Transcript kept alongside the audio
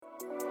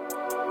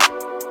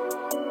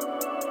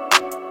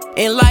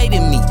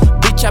Enlighten me,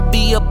 bitch, I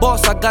be a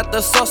boss, I got the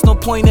sauce, no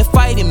point in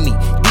fighting me.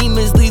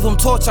 Demons leave them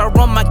torch, I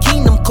run my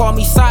kingdom, call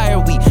me sire.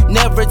 We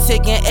never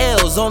taking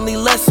L's, only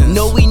lessons.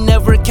 No, we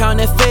never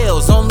counting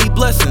fails, only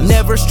blessings.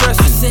 Never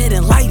stressing, I said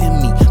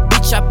enlighten me,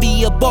 bitch, I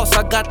be a boss,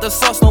 I got the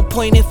sauce, no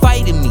point in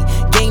fighting me.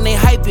 Gang, they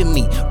hyping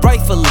me,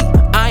 rightfully,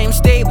 I am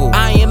stable,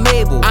 I am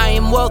able, I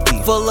am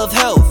wealthy, full of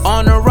health,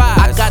 on the rise,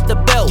 I got the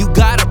belt. You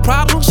got a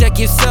problem? Check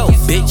yourself,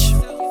 bitch.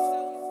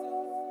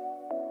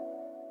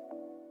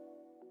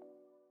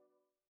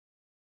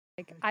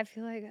 I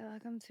feel like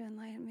welcome to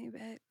Enlighten Me,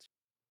 bitch.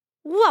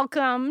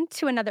 Welcome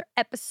to another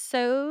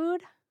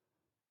episode.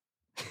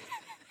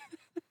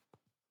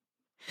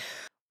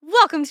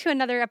 Welcome to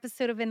another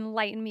episode of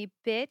Enlighten Me,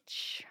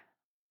 bitch.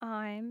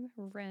 I'm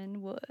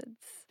Wrenn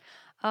Woods.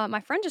 My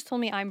friend just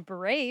told me I'm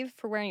brave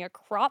for wearing a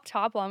crop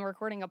top while I'm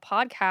recording a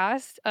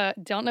podcast.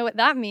 Don't know what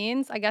that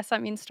means. I guess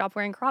that means stop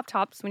wearing crop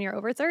tops when you're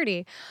over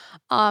 30.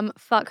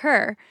 Fuck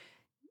her.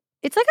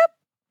 It's like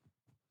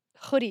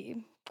a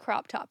hoodie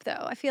crop top though.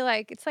 I feel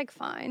like it's like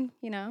fine,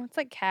 you know, it's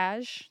like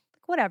cash,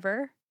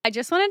 whatever. I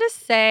just wanted to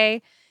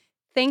say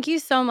thank you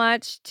so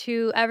much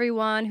to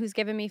everyone who's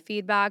given me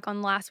feedback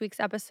on last week's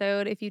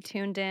episode. If you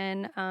tuned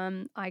in,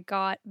 I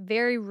got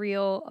very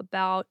real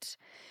about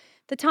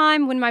the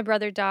time when my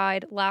brother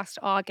died last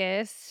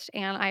August,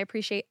 and I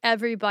appreciate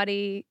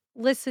everybody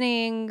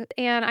listening.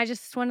 And I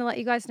just want to let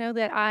you guys know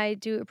that I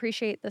do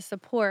appreciate the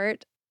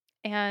support.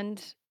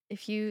 And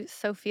if you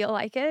so feel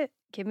like it,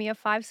 give me a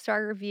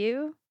 5-star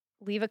review,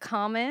 leave a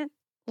comment,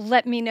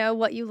 let me know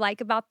what you like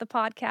about the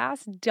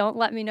podcast. Don't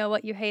let me know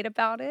what you hate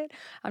about it.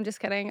 I'm just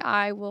kidding.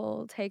 I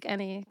will take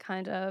any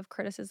kind of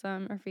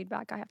criticism or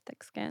feedback. I have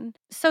thick skin.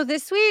 So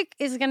this week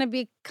is going to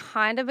be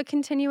kind of a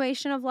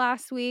continuation of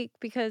last week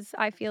because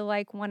I feel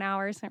like 1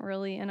 hour isn't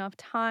really enough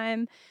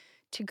time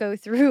to go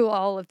through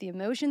all of the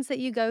emotions that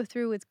you go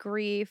through with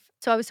grief.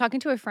 So I was talking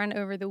to a friend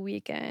over the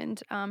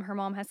weekend. Her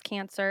mom has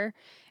cancer,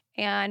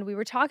 and we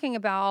were talking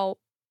about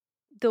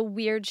the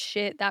weird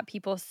shit that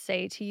people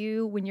say to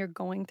you when you're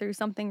going through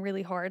something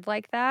really hard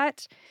like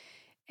that.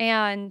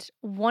 And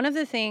one of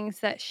the things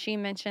that she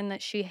mentioned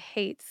that she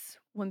hates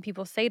when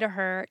people say to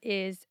her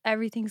is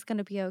everything's going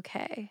to be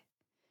okay.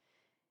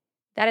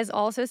 That is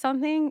also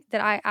something that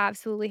I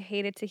absolutely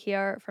hated to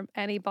hear from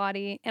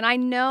anybody. And I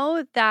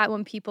know that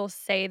when people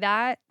say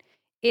that,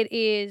 it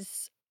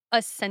is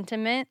a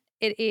sentiment.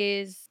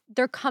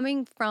 They're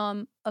coming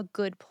from a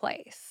good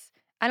place.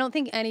 I don't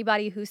think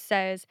anybody who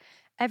says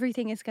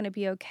everything is going to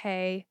be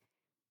okay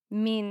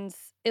means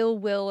ill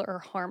will or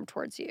harm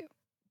towards you.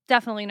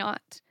 Definitely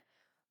not.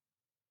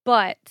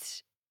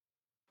 But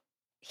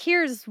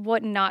here's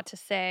what not to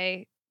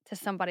say to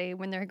somebody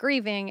when they're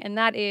grieving, and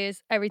that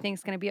is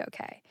everything's going to be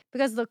okay.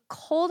 Because the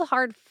cold,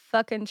 hard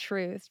fucking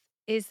truth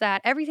is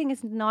that everything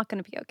is not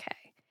going to be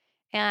okay.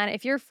 And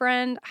if your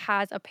friend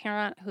has a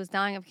parent who's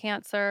dying of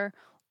cancer,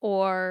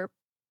 or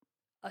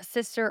a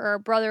sister or a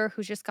brother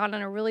who's just gotten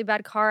in a really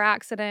bad car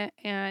accident,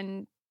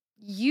 and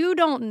you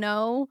don't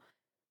know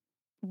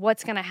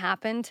what's going to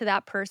happen to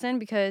that person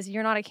because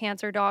you're not a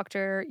cancer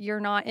doctor, you're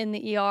not in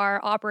the ER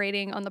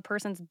operating on the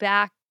person's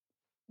back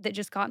that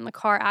just got in the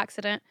car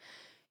accident.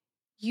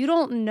 You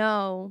don't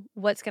know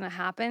what's going to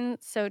happen.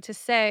 So to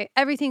say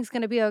everything's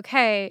going to be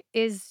okay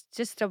is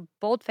just a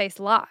bold-faced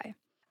lie.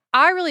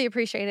 I really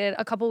appreciated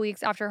a couple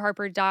weeks after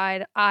Harper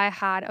died, I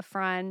had a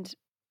friend,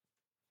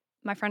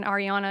 my friend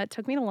Ariana,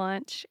 took me to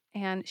lunch,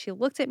 and she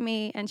looked at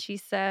me and she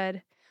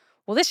said,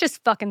 well, this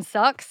just fucking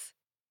sucks.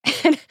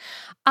 And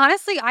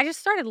honestly, I just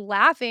started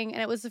laughing,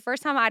 and it was the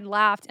first time I'd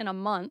laughed in a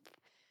month.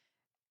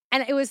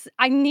 And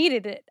I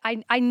needed it.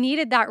 I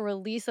needed that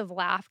release of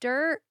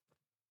laughter.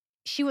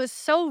 She was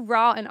so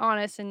raw and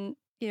honest, and,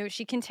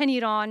 she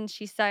continued on.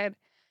 She said,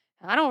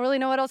 I don't really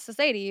know what else to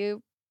say to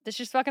you. This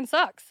just fucking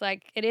sucks.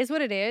 Like, it is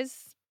what it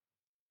is.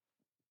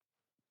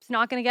 It's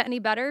not going to get any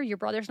better. Your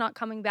brother's not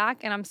coming back,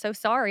 and I'm so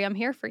sorry. I'm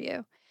here for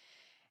you.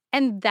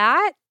 And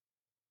that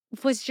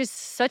was just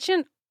such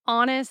an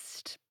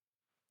honest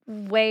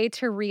way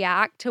to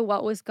react to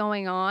what was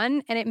going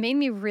on, and it made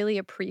me really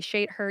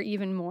appreciate her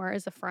even more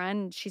as a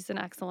friend. She's an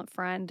excellent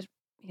friend,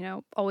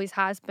 always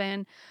has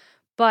been.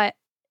 But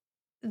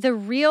the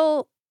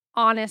real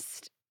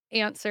honest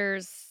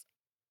answers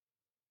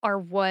are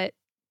what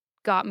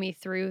got me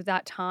through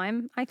that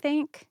time, I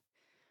think.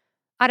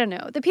 I don't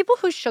know. The people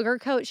who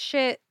sugarcoat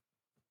shit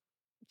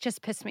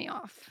just piss me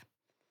off.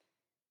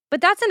 But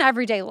that's in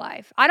everyday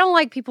life. I don't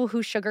like people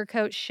who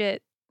sugarcoat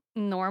shit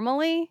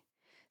normally.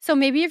 So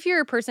maybe if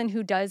you're a person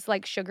who does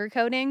like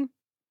sugarcoating,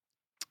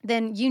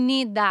 then you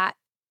need that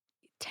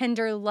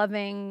tender,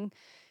 loving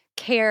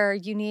care.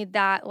 You need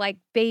that like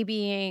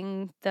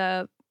babying,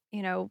 the,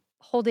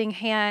 holding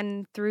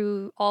hand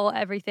through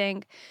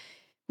everything.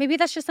 Maybe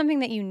that's just something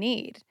that you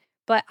need.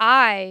 But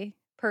I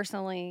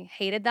personally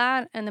hated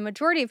that. And the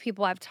majority of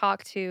people I've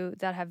talked to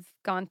that have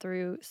gone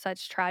through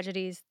such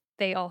tragedies,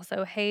 they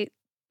also hate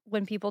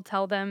when people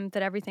tell them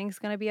that everything's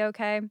going to be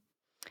okay.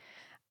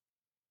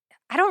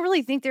 I don't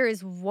really think there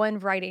is one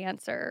right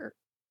answer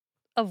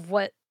of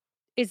what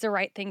is the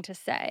right thing to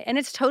say. And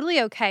it's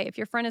totally okay if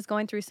your friend is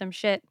going through some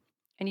shit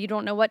and you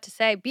don't know what to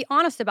say. Be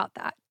honest about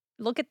that.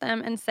 Look at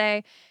them and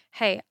say,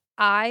 hey,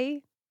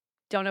 I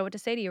don't know what to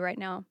say to you right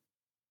now.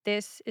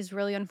 This is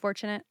really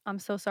unfortunate. I'm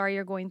so sorry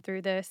you're going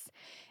through this.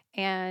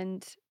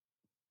 And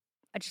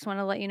I just want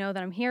to let you know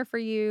that I'm here for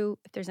you.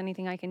 If there's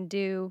anything I can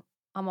do,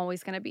 I'm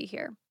always going to be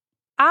here.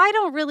 I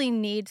don't really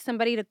need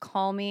somebody to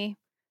call me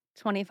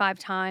 25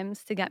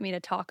 times to get me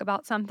to talk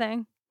about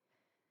something.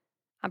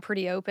 I'm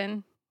pretty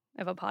open.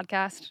 I have a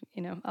podcast,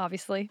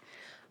 obviously.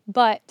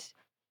 But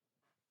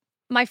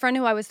my friend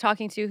who I was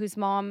talking to, whose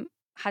mom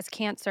has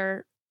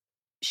cancer,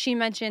 she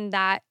mentioned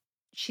that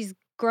she's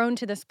grown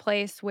to this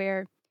place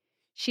where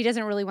she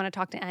doesn't really want to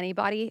talk to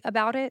anybody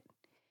about it.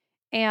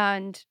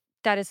 And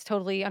that is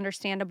totally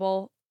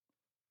understandable.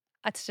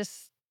 It's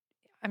just,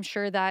 I'm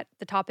sure that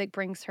the topic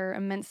brings her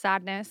immense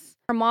sadness.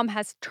 Her mom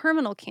has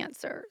terminal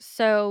cancer,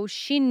 so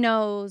she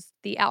knows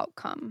the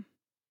outcome.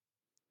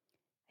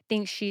 I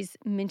think she's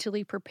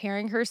mentally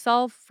preparing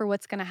herself for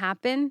what's going to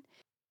happen.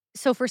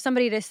 So for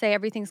somebody to say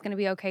everything's going to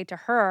be okay to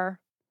her,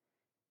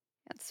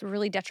 that's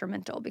really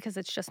detrimental because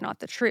it's just not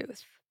the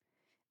truth.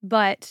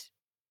 But,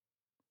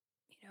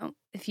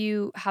 if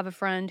you have a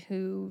friend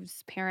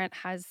whose parent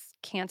has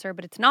cancer,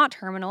 but it's not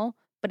terminal,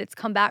 but it's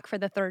come back for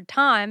the third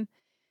time,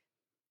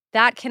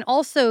 that can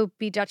also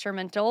be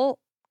detrimental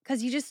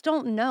because you just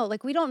don't know.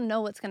 Like, we don't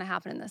know what's going to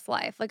happen in this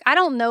life. Like, I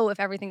don't know if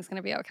everything's going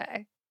to be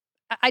okay.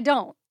 I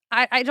don't.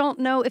 I don't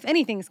know if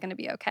anything's going to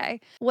be okay.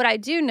 What I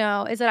do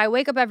know is that I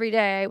wake up every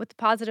day with a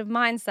positive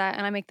mindset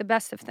and I make the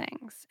best of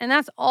things. And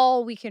that's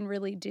all we can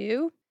really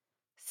do.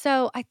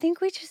 So I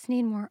think we just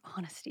need more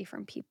honesty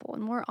from people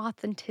and more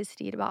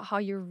authenticity about how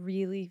you're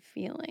really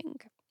feeling.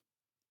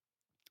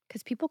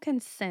 Because people can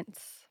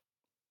sense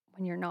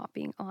when you're not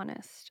being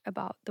honest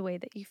about the way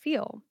that you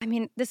feel. I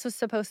mean, this was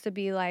supposed to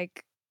be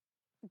like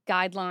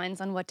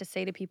guidelines on what to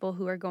say to people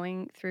who are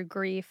going through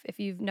grief if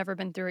you've never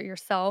been through it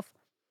yourself.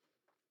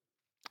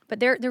 But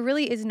there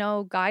really is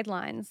no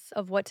guidelines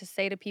of what to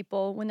say to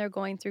people when they're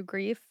going through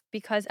grief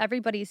because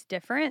everybody's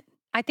different.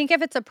 I think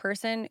if it's a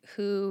person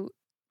who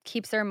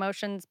keeps their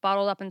emotions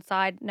bottled up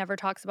inside, never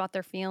talks about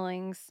their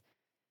feelings,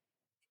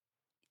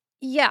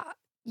 yeah,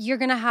 you're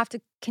going to have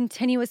to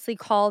continuously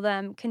call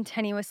them,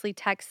 continuously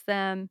text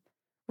them.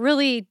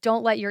 Really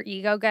don't let your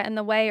ego get in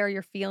the way or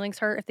your feelings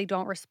hurt if they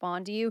don't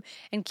respond to you,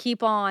 and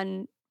keep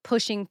on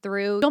pushing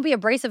through. Don't be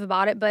abrasive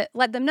about it, but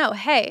let them know,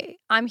 hey,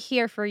 I'm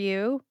here for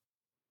you.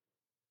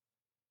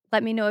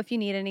 Let me know if you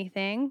need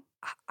anything.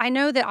 I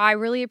know that I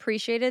really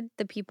appreciated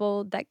the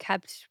people that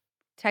kept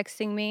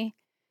texting me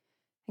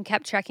and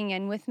kept checking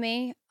in with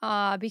me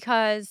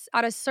because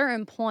at a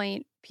certain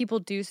point, people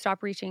do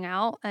stop reaching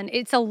out. And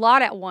it's a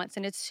lot at once.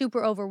 And it's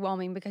super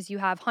overwhelming because you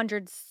have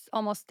hundreds,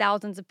 almost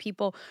thousands of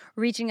people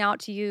reaching out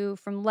to you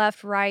from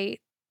left,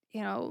 right,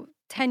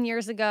 10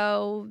 years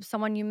ago,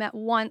 someone you met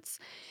once.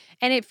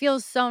 And it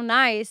feels so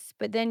nice.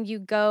 But then you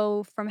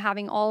go from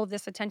having all of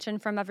this attention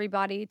from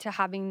everybody to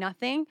having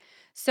nothing.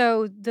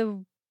 So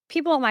the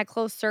people in my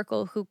close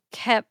circle who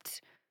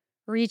kept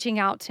reaching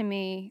out to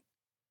me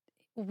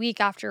week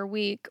after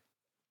week,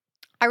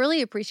 I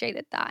really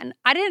appreciated that. And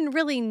I didn't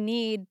really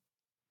need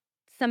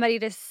somebody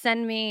to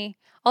send me,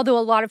 although a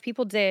lot of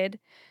people did,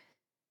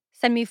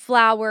 send me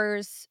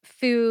flowers,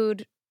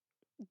 food,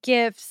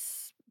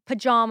 gifts,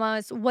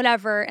 pajamas,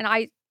 whatever. And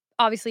I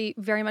obviously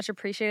very much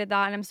appreciated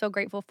that. And I'm so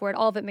grateful for it.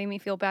 All of it made me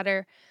feel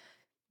better.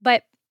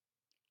 But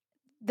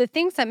the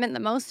things that meant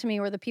the most to me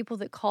were the people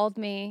that called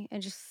me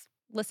and just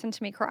listened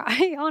to me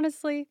cry,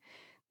 honestly.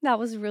 That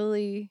was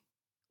really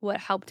what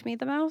helped me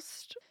the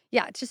most.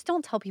 Yeah, just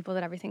don't tell people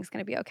that everything's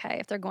going to be okay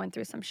if they're going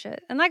through some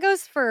shit. And that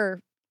goes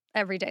for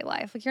everyday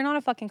life. Like, you're not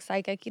a fucking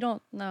psychic. You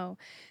don't know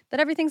that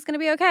everything's going to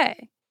be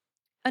okay.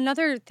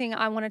 Another thing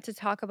I wanted to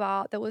talk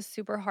about that was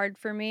super hard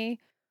for me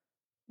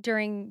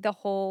during the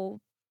whole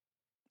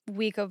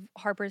week of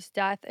Harper's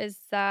death is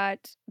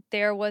that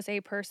there was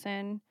a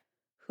person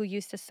who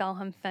used to sell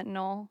him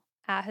fentanyl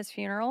at his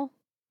funeral.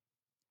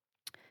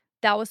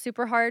 That was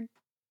super hard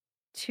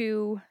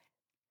to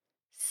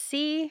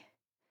see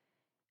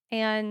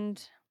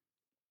and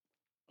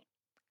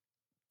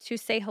to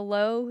say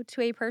hello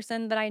to a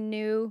person that I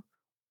knew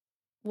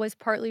was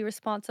partly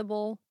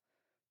responsible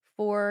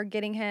for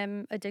getting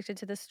him addicted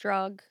to this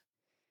drug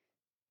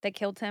that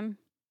killed him.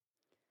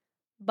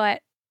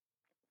 But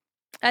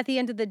at the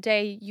end of the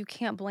day, you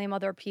can't blame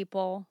other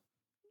people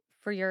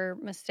for your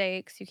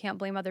mistakes. You can't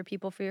blame other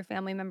people for your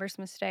family members'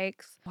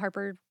 mistakes.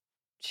 Harper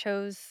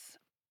chose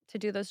to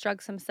do those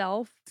drugs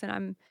himself, and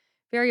I'm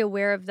very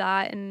aware of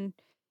that. And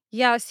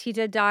yes, he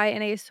did die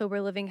in a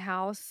sober living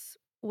house,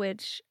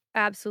 which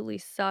absolutely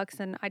sucks.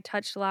 And I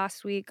touched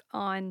last week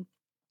on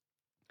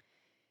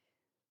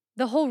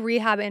the whole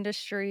rehab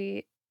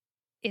industry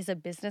is a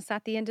business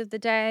at the end of the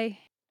day.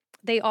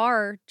 They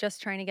are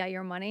just trying to get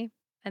your money,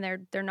 and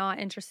they're not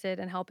interested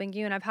in helping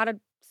you. And I've had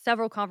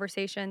several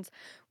conversations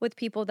with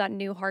people that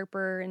knew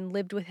Harper and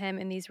lived with him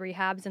in these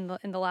rehabs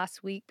in the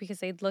last week because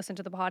they'd listened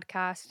to the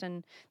podcast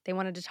and they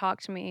wanted to talk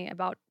to me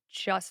about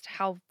just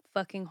how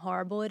fucking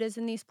horrible it is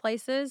in these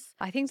places.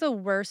 I think the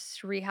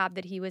worst rehab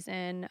that he was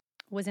in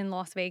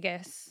Las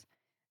Vegas.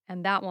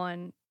 And that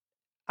one,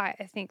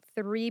 I think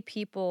 3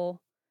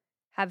 people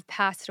have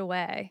passed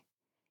away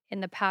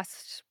in the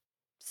past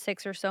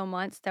 6 or so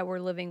months that were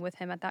living with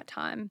him at that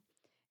time.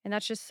 And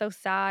that's just so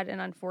sad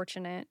and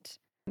unfortunate.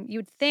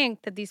 You'd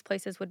think that these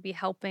places would be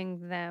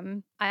helping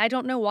them. I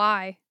don't know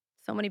why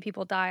so many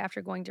people die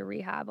after going to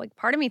rehab. Like,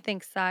 part of me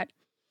thinks that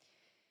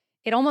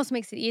it almost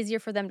makes it easier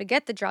for them to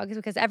get the drugs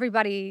because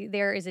everybody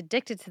there is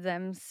addicted to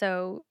them.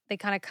 So they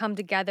kind of come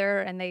together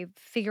and they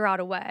figure out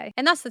a way.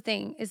 And that's the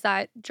thing, is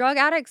that drug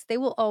addicts, they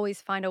will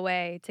always find a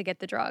way to get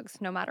the drugs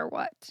no matter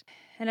what.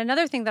 And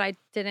another thing that I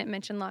didn't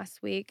mention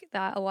last week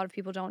that a lot of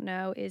people don't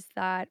know is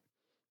that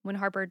when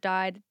Harper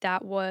died,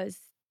 that was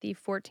the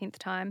 14th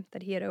time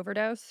that he had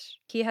overdosed.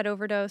 He had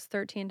overdosed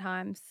 13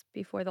 times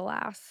before the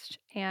last.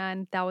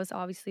 And that was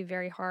obviously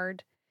very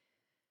hard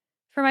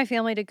for my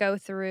family to go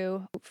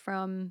through,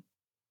 from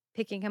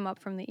picking him up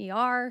from the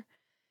ER,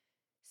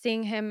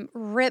 seeing him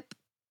rip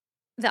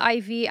the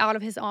IV out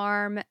of his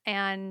arm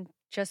and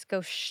just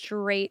go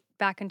straight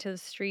back into the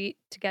street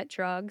to get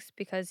drugs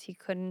because he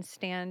couldn't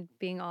stand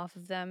being off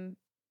of them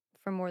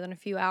for more than a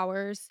few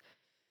hours,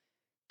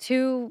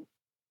 to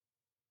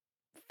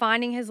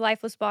finding his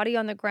lifeless body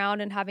on the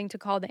ground and having to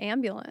call the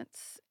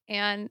ambulance.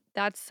 And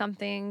that's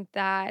something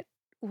that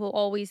will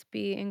always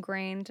be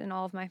ingrained in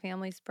all of my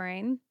family's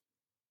brain.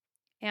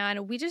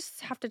 And we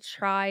just have to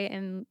try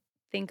and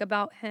think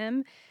about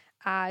him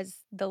as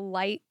the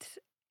light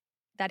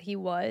that he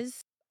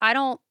was. I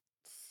don't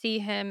see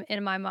him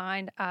in my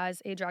mind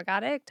as a drug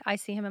addict. I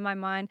see him in my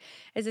mind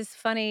as this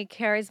funny,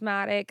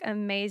 charismatic,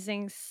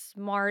 amazing,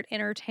 smart,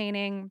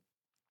 entertaining,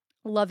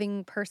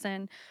 loving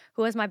person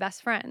who was my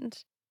best friend.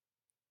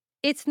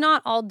 It's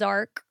not all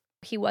dark.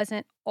 He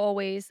wasn't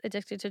always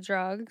addicted to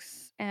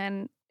drugs,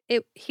 and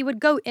he would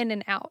go in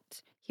and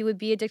out. He would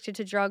be addicted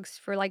to drugs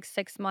for like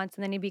 6 months,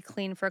 and then he'd be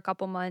clean for a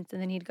couple months,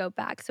 and then he'd go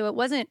back. So it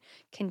wasn't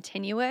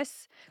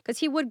continuous, because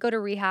he would go to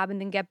rehab and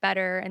then get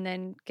better and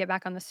then get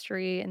back on the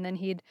street, and then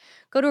he'd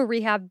go to a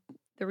rehab.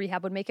 The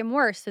rehab would make him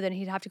worse, so then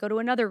he'd have to go to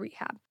another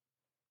rehab.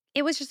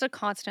 It was just a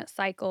constant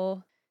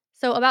cycle.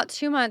 So about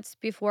 2 months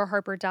before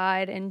Harper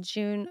died, in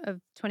June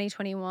of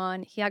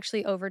 2021, he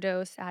actually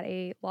overdosed at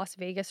a Las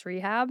Vegas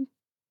rehab.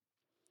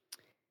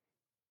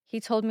 He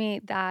told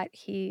me that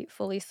he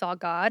fully saw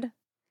God,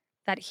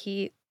 that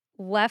he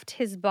left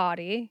his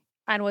body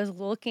and was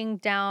looking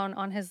down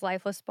on his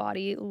lifeless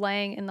body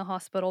laying in the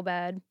hospital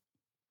bed,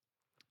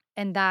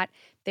 and that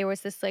there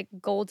was this like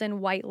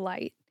golden white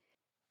light.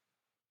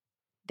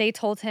 They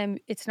told him,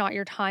 "It's not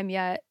your time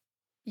yet.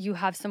 You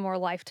have some more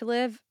life to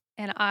live."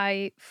 And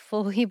I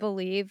fully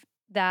believe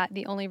that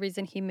the only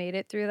reason he made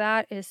it through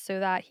that is so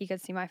that he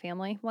could see my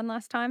family one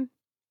last time.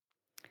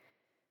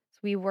 So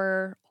we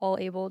were all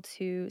able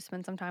to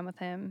spend some time with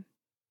him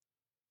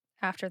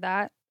after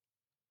that.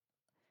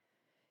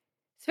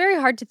 It's very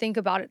hard to think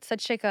about. It's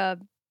such like a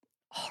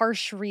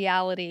harsh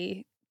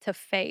reality to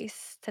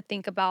face, to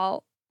think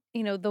about,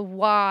 the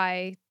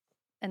why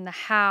and the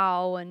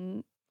how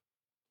and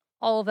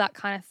all of that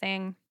kind of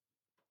thing.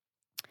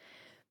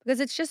 Because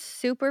it's just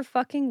super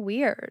fucking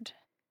weird.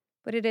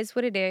 But it is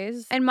what it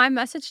is. And my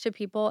message to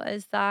people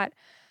is that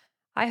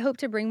I hope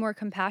to bring more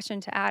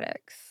compassion to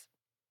addicts,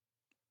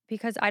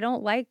 because I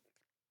don't like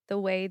the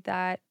way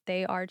that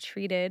they are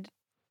treated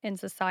in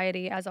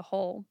society as a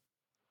whole.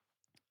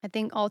 I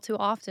think all too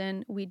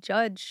often we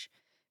judge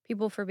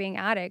people for being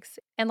addicts.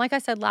 And like I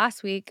said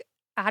last week,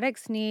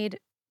 addicts need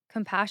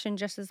compassion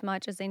just as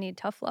much as they need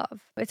tough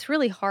love. It's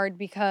really hard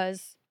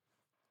because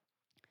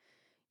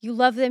you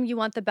love them, you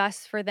want the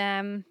best for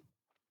them,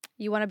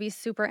 you want to be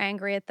super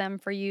angry at them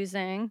for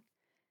using,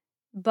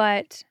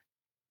 but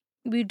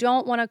we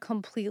don't want to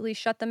completely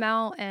shut them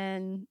out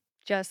and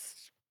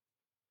just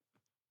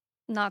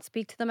not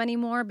speak to them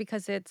anymore,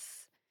 because it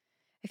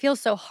feels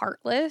so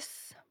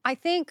heartless. I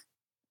think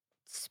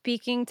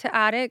speaking to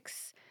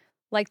addicts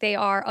like they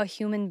are a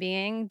human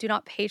being, do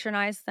not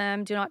patronize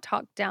them, do not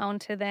talk down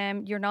to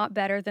them. You're not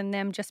better than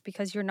them just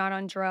because you're not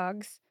on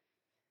drugs.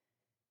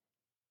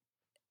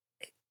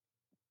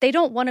 They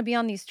don't want to be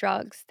on these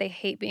drugs. They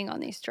hate being on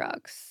these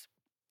drugs.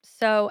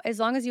 So as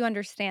long as you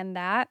understand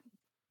that.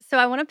 So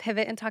I want to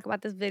pivot and talk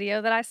about this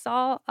video that I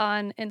saw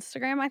on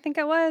Instagram, I think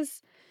it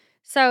was.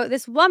 So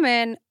this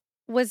woman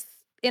was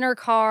in her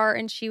car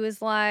and she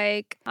was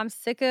like, "I'm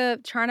sick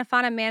of trying to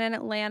find a man in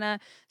Atlanta.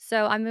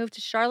 So I moved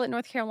to Charlotte,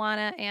 North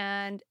Carolina,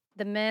 and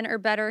the men are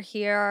better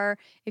here.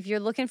 If you're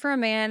looking for a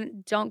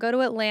man, don't go to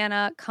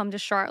Atlanta, come to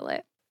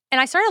Charlotte." And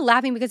I started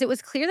laughing because it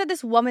was clear that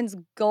this woman's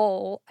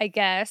goal, I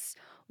guess,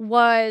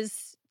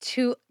 was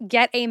to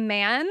get a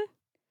man.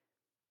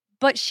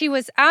 But she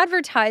was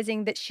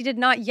advertising that she did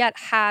not yet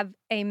have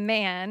a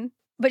man,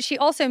 but she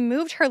also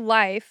moved her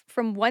life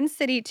from one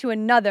city to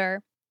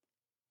another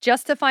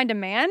just to find a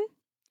man.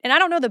 And I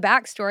don't know the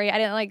backstory. I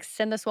didn't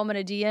send this woman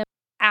a DM,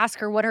 ask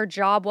her what her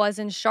job was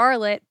in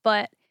Charlotte,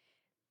 but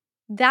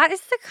that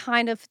is the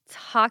kind of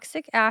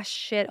toxic ass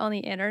shit on the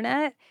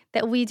internet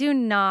that we do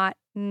not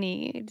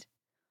need.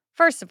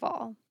 First of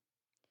all,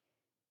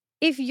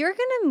 If you're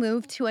gonna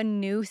move to a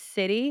new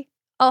city,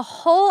 a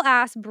whole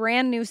ass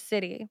brand new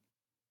city,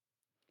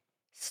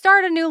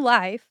 start a new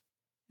life,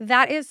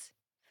 that is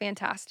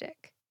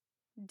fantastic.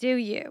 Do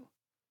you?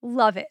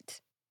 Love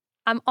it.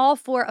 I'm all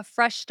for a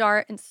fresh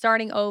start and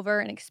starting over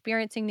and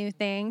experiencing new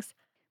things.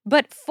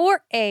 But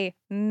for a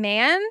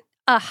man,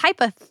 a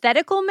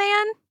hypothetical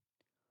man,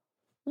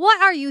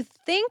 what are you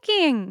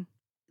thinking?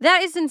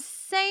 That is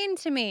insane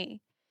to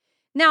me.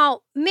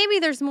 Now, maybe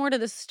there's more to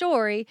the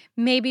story.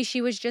 Maybe she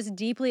was just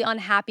deeply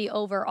unhappy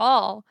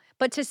overall.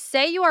 But to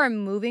say you are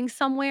moving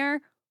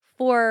somewhere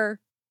for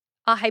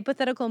a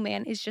hypothetical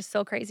man is just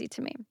so crazy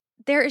to me.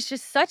 There is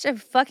just such a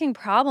fucking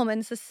problem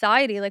in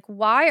society. Like,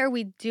 why are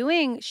we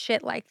doing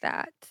shit like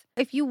that?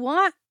 If you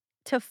want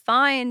to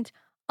find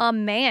a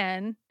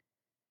man,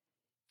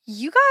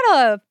 you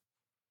gotta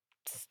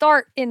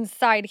start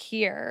inside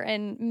here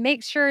and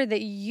make sure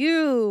that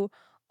you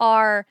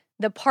are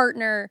the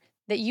partner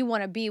that you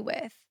want to be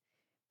with.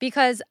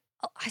 Because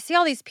I see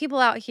all these people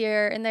out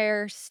here and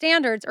their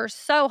standards are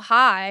so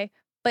high,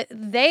 but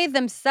they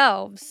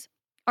themselves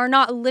are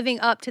not living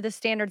up to the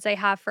standards they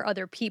have for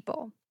other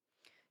people.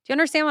 Do you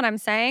understand what I'm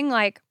saying?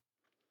 Like,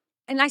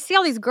 and I see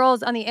all these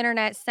girls on the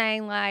internet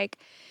saying, like,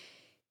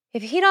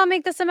 if he don't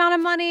make this amount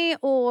of money,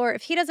 or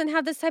if he doesn't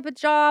have this type of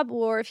job,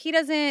 or if he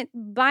doesn't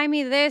buy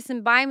me this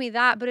and buy me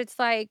that, but it's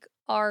like,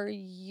 are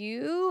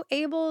you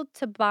able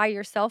to buy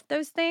yourself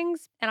those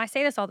things? And I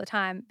say this all the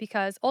time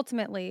because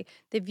ultimately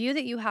the view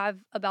that you have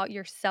about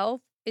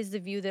yourself is the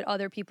view that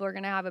other people are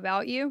going to have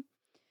about you.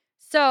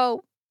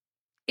 So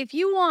if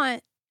you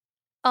want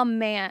a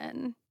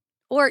man,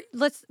 or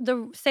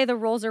say the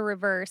roles are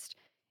reversed.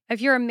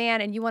 If you're a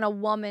man and you want a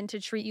woman to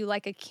treat you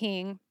like a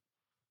king,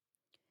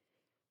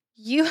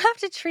 you have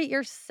to treat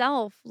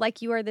yourself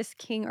like you are this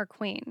king or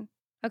queen,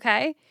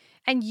 okay?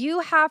 And you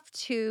have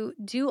to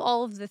do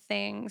all of the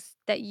things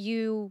that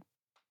you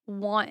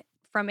want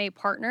from a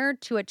partner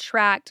to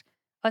attract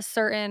a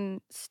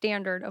certain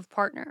standard of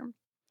partner.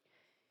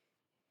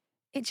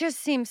 It just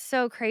seems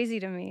so crazy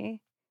to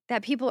me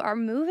that people are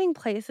moving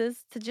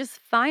places to just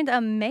find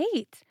a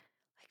mate.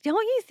 Like,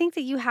 don't you think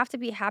that you have to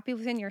be happy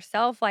within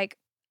yourself? Like,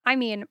 I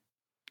mean,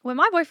 when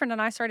my boyfriend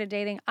and I started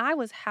dating, I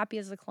was happy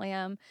as a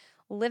clam,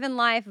 living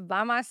life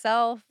by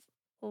myself,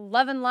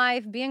 loving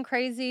life, being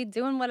crazy,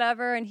 doing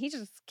whatever. And he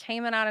just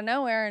came in out of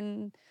nowhere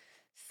and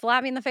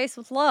slapped me in the face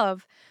with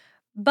love.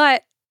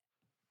 But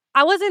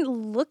I wasn't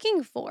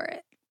looking for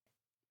it.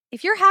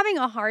 If you're having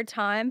a hard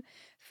time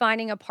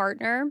finding a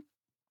partner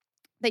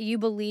that you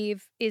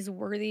believe is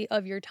worthy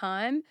of your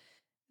time,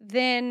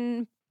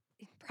 then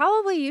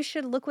probably you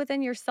should look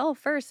within yourself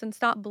first and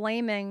stop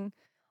blaming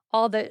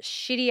all the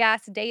shitty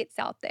ass dates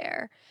out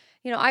there.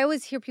 You know, I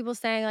always hear people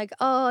saying, like,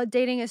 oh,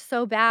 dating is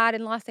so bad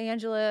in Los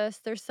Angeles.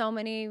 There's so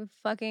many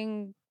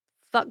fucking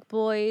fuck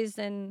boys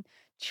and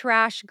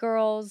trash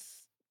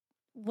girls,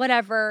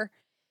 whatever.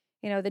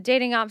 You know, the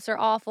dating apps are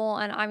awful.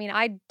 And I mean,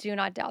 I do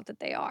not doubt that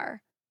they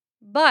are.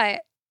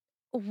 But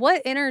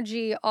what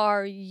energy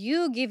are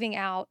you giving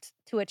out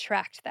to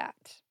attract that?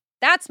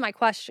 That's my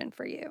question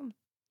for you.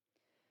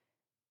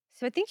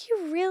 So I think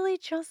you really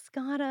just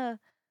gotta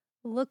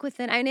look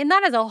within. And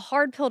that is a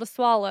hard pill to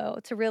swallow,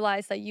 to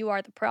realize that you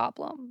are the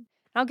problem.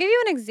 I'll give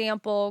you an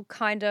example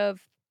kind of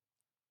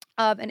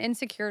an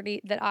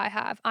insecurity that I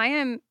have. I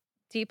am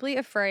deeply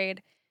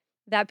afraid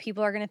that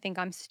people are going to think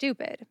I'm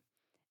stupid.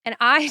 And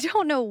I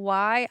don't know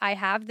why I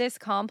have this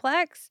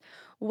complex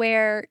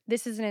where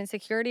this is an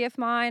insecurity of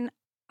mine.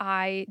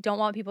 I don't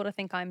want people to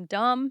think I'm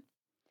dumb.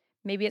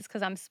 Maybe it's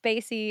because I'm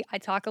spacey. I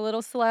talk a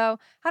little slow.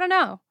 I don't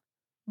know.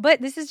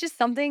 But this is just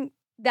something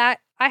that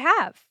I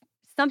have,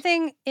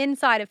 something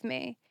inside of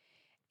me.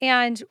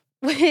 And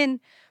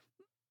when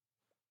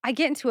I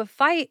get into a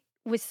fight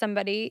with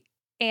somebody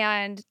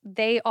and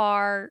they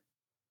are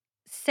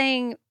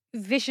saying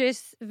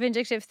vicious,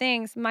 vindictive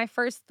things, my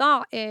first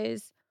thought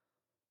is,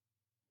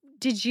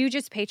 did you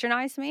just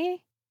patronize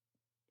me?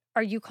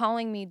 Are you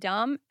calling me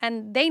dumb?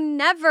 And they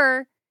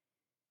never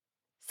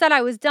said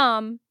I was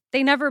dumb.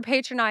 They never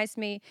patronized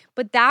me.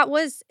 But that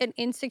was an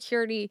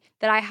insecurity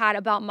that I had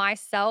about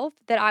myself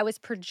that I was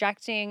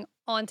projecting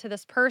onto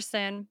this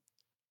person.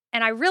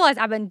 And I realized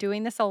I've been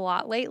doing this a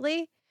lot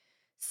lately.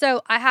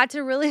 So I had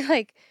to really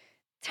like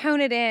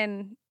tone it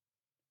in,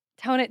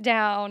 tone it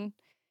down,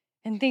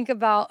 and think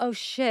about, oh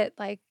shit,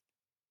 like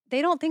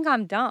they don't think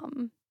I'm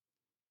dumb.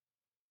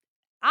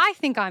 I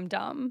think I'm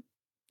dumb.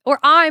 Or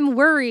I'm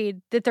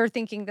worried that they're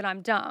thinking that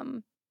I'm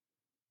dumb.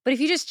 But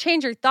if you just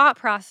change your thought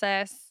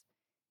process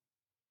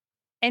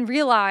and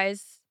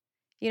realize,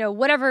 you know,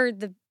 whatever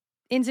the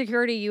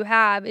insecurity you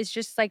have is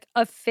just like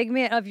a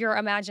figment of your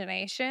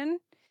imagination,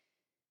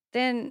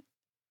 then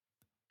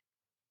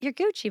you're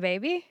Gucci,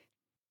 baby.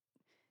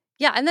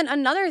 Yeah, and then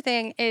another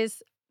thing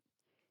is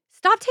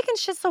stop taking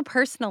shit so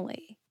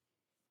personally.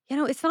 You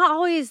know, it's not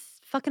always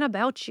fucking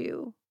about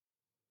you.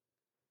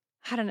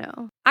 I don't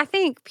know. I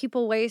think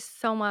people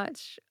waste so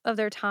much of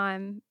their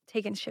time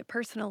taking shit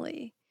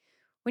personally.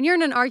 When you're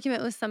in an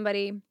argument with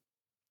somebody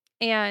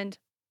and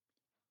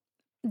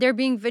they're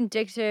being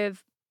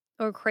vindictive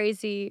or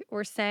crazy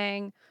or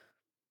saying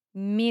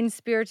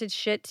mean-spirited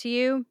shit to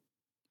you,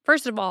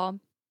 first of all,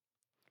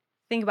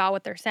 think about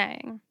what they're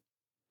saying.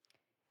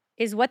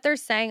 Is what they're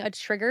saying a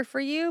trigger for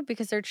you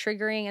because they're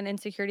triggering an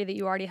insecurity that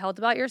you already held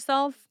about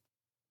yourself?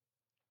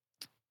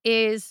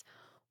 Is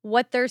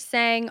what they're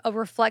saying a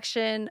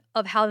reflection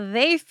of how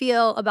they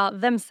feel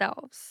about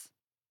themselves?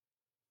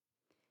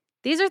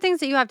 These are things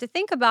that you have to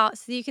think about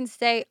so you can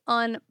stay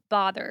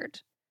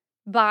unbothered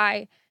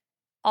by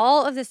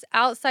all of this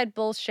outside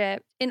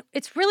bullshit. And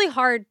it's really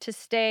hard to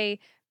stay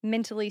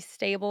mentally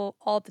stable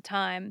all the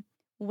time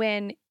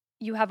when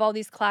you have all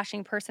these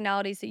clashing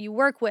personalities that you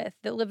work with,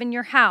 that live in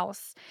your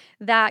house,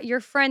 that you're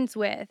friends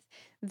with,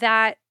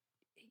 that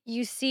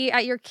you see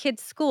at your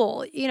kid's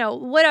school,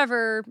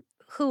 whatever,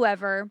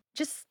 whoever.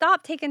 Just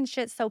stop taking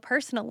shit so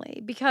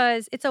personally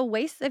because it's a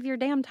waste of your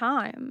damn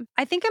time.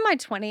 I think in my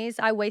 20s,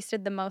 I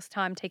wasted the most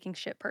time taking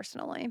shit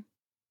personally.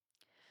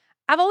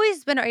 I've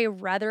always been a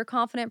rather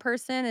confident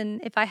person,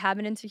 and if I have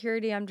an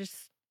insecurity, I'm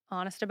just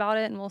honest about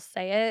it and will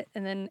say it.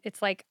 And then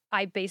it's like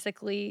I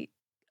basically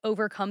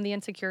overcome the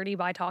insecurity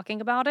by talking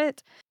about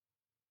it.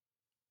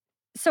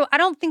 So I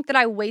don't think that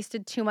I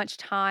wasted too much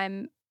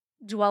time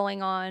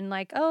dwelling on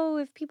like, oh,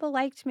 if people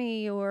liked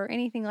me or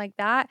anything like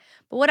that.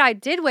 But what I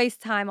did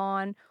waste time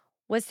on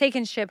was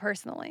taking shit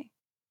personally.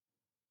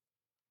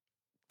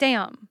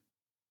 Damn,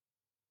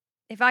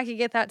 if I could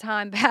get that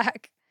time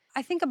back.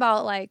 I think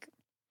about like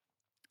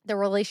the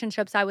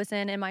relationships I was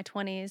in my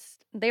 20s,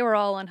 they were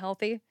all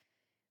unhealthy.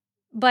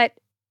 But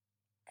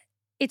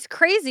it's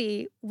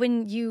crazy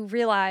when you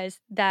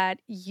realize that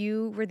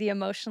you were the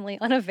emotionally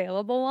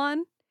unavailable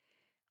one.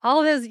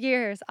 All those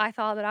years, I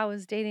thought that I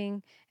was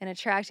dating and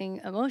attracting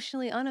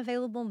emotionally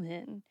unavailable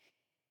men.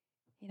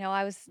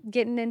 I was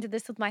getting into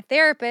this with my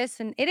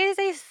therapist, and it is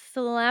a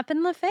slap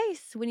in the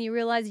face when you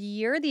realize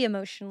you're the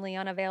emotionally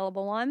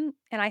unavailable one.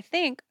 And I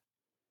think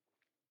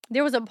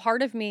there was a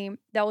part of me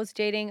that was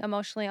dating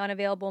emotionally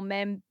unavailable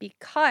men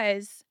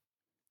because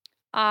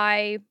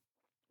I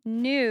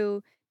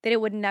knew that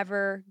it would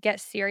never get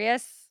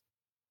serious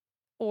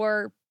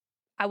or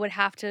I would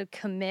have to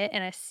commit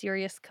in a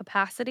serious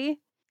capacity.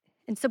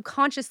 And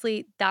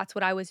subconsciously, that's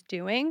what I was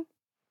doing.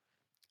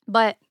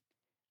 But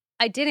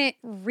I didn't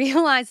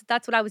realize that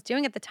that's what I was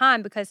doing at the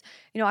time because,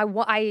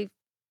 I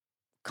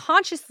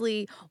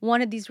consciously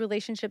wanted these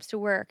relationships to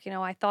work.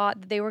 I thought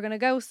that they were going to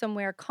go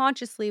somewhere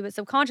consciously, but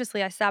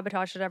subconsciously I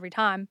sabotaged it every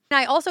time. And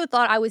I also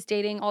thought I was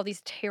dating all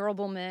these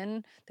terrible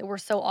men that were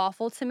so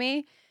awful to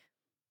me.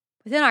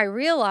 But then I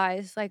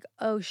realized, like,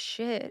 oh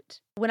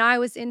shit. When I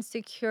was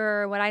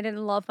insecure, when I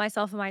didn't love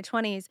myself in my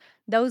 20s,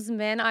 those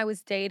men I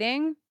was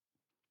dating,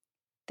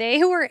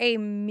 they were a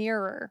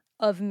mirror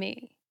of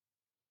me.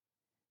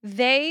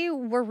 They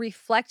were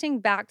reflecting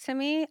back to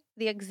me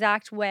the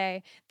exact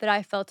way that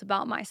I felt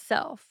about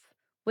myself,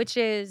 which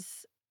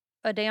is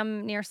a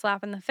damn near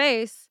slap in the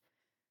face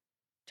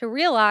to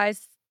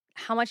realize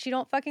how much you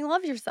don't fucking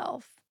love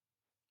yourself.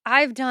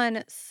 I've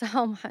done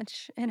so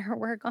much inner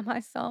work on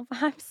myself.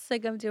 I'm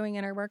sick of doing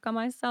inner work on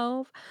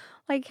myself.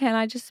 Like, can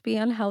I just be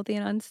unhealthy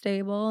and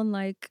unstable and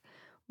like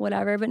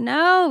whatever? But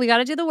no, we got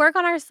to do the work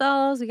on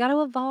ourselves. We got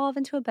to evolve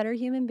into a better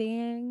human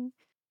being.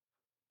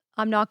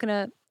 I'm not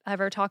going to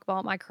ever talk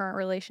about my current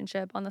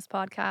relationship on this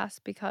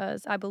podcast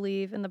because I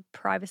believe in the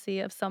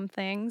privacy of some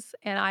things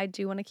and I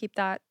do want to keep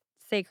that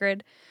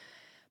sacred.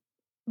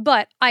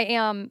 But I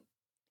am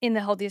in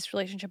the healthiest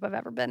relationship I've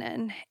ever been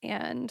in.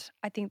 And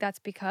I think that's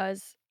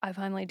because I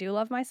finally do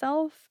love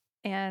myself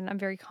and I'm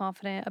very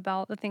confident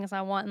about the things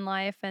I want in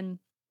life. And,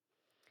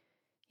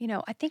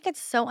 I think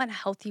it's so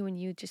unhealthy when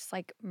you just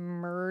like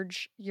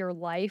merge your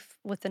life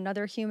with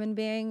another human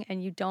being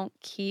and you don't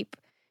keep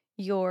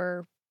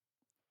your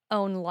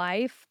own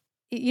life.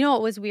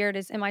 What was weird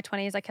is in my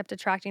 20s, I kept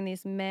attracting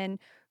these men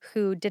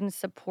who didn't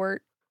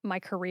support my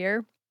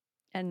career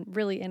and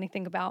really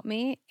anything about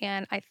me.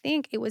 And I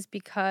think it was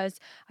because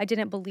I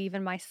didn't believe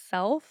in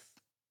myself,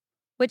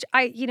 which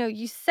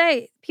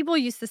people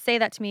used to say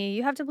that to me,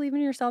 you have to believe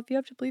in yourself, you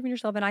have to believe in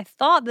yourself. And I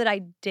thought that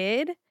I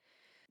did,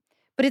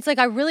 but it's like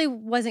I really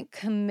wasn't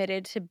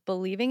committed to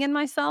believing in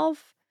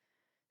myself.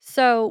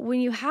 So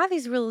when you have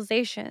these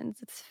realizations,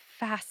 it's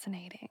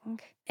fascinating.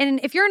 And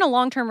if you're in a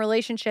long-term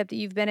relationship that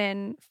you've been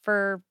in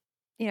for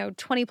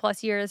 20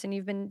 plus years and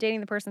you've been dating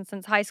the person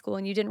since high school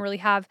and you didn't really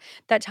have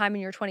that time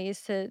in your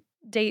 20s to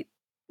date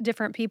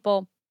different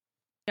people,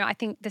 I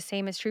think the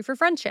same is true for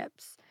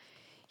friendships.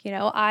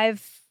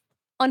 I've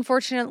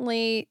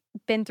unfortunately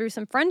been through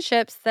some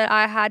friendships that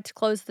I had to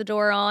close the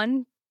door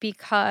on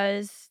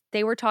because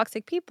they were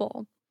toxic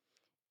people.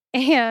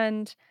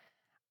 And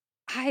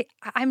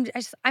I'm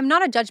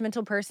not a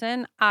judgmental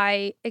person.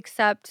 I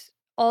accept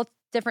all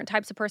different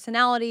types of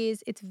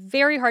personalities. It's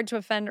very hard to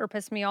offend or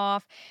piss me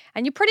off.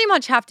 And you pretty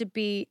much have to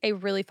be a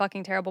really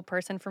fucking terrible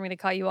person for me to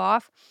cut you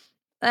off.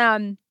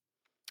 I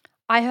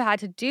have had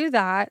to do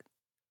that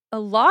a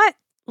lot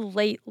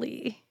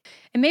lately.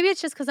 And maybe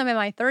it's just because I'm in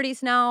my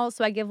 30s now,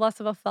 so I give less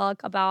of a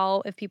fuck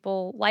about if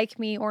people like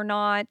me or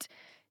not.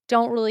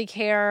 Don't really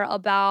care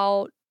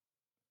about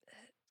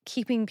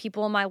keeping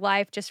people in my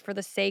life just for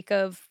the sake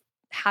of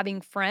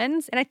having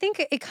friends. And I think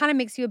it kind of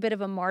makes you a bit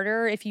of a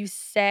martyr if you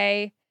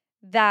say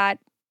that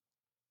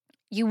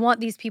you want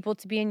these people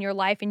to be in your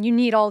life and you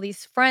need all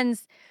these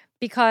friends,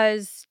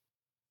 because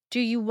do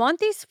you want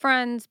these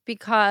friends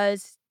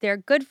because they're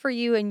good for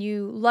you and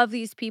you love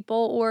these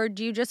people, or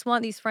do you just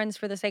want these friends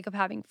for the sake of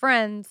having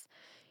friends?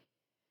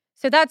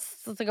 So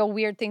that's like a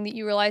weird thing that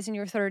you realize in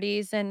your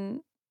 30s.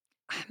 And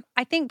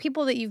I think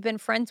people that you've been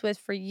friends with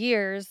for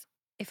years,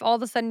 if all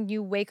of a sudden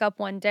you wake up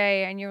one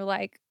day and you're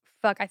like,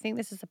 fuck, I think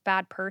this is a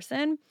bad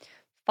person,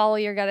 follow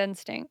your gut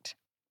instinct.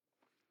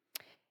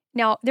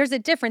 Now, there's a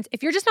difference.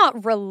 If you're just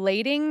not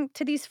relating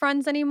to these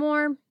friends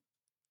anymore,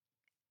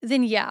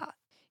 then yeah,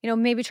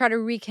 maybe try to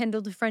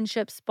rekindle the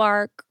friendship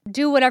spark.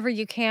 Do whatever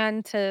you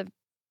can to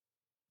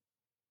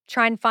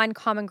try and find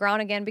common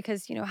ground again,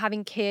 because,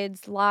 having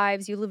kids,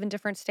 lives, you live in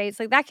different states,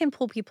 like that can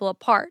pull people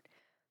apart.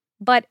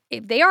 But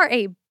if they are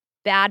a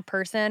bad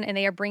person and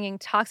they are bringing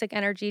toxic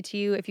energy to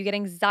you, if you get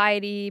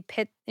anxiety,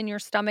 pit in your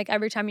stomach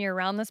every time you're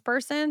around this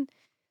person,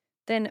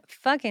 then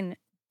fucking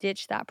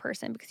ditch that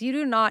person, because you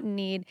do not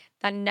need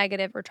that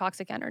negative or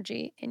toxic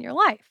energy in your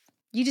life.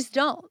 You just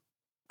don't.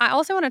 I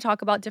also want to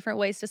talk about different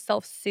ways to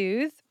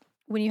self-soothe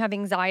when you have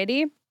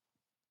anxiety.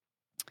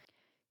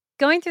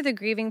 Going through the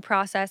grieving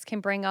process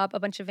can bring up a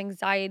bunch of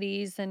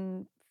anxieties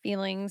and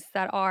feelings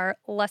that are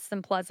less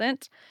than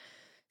pleasant.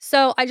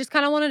 So I just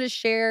kind of wanted to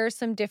share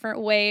some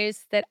different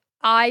ways that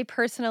I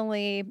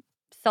personally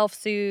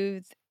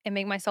self-soothe and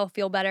make myself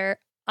feel better.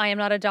 I am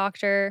not a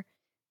doctor.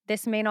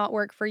 This may not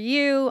work for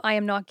you. I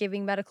am not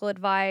giving medical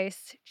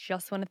advice.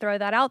 Just want to throw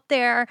that out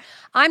there.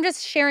 I'm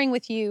just sharing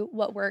with you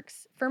what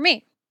works for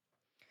me.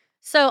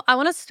 So I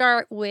want to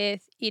start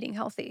with eating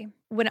healthy.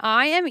 When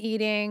I am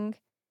eating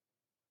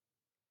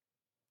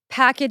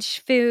packaged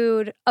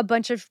food, a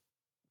bunch of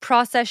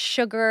processed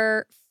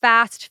sugar,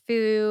 fast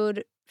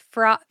food,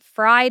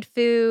 fried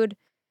food,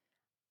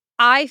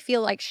 I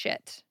feel like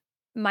shit.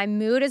 My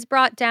mood is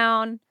brought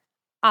down.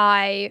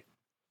 I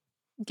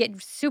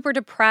get super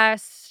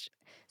depressed.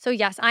 So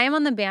yes, I am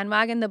on the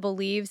bandwagon that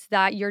believes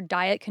that your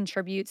diet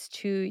contributes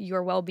to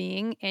your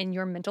well-being and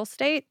your mental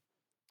state.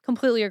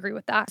 Completely agree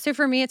with that. So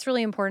for me, it's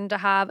really important to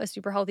have a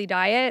super healthy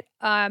diet.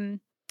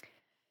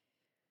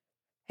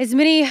 As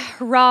many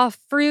raw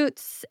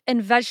fruits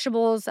and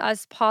vegetables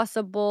as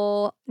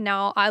possible.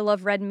 Now, I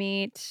love red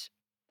meat.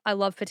 I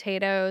love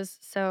potatoes,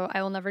 so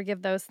I will never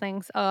give those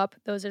things up.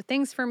 Those are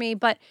things for me,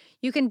 but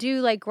you can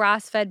do like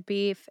grass-fed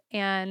beef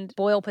and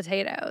boiled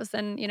potatoes.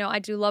 And, I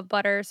do love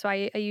butter, so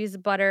I use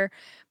butter.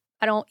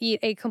 I don't eat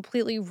a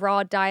completely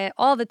raw diet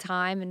all the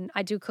time, and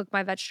I do cook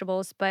my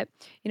vegetables, but,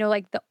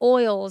 like the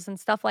oils and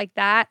stuff like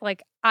that,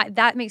 like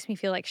that makes me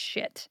feel like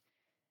shit.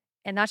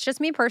 And that's just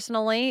me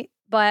personally,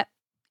 but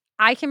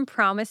I can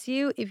promise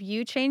you, if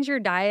you change your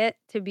diet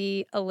to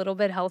be a little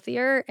bit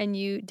healthier and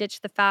you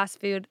ditch the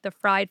fast food, the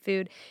fried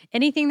food,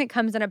 anything that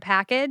comes in a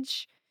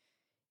package,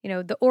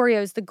 the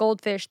Oreos, the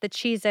Goldfish, the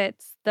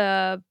Cheez-Its,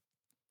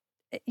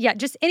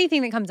 just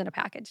anything that comes in a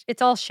package.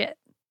 It's all shit.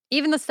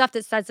 Even the stuff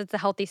that says it's a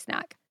healthy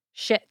snack.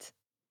 Shit.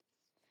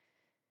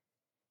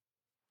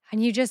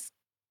 And you just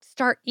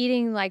start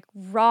eating like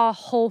raw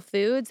whole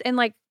foods. And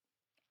like,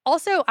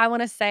 also, I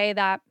want to say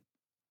that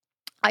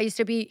I used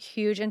to be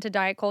huge into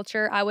diet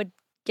culture. I would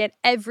get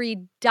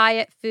every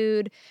diet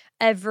food,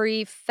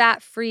 every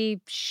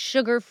fat-free,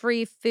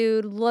 sugar-free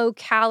food,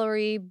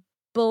 low-calorie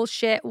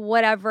bullshit,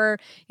 whatever.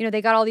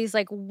 They got all these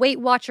like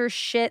Weight Watcher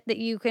shit that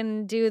you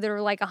can do that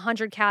are like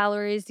 100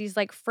 calories. These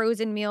like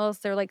frozen meals,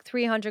 they're like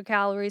 300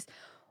 calories,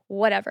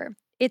 whatever.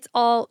 It's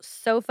all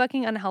so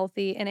fucking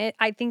unhealthy. And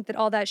I think that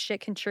all that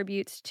shit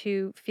contributes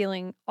to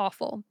feeling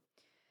awful.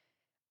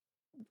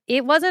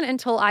 It wasn't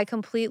until I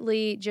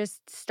completely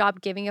just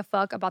stopped giving a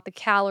fuck about the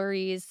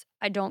calories.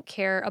 I don't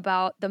care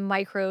about the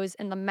micros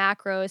and the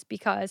macros,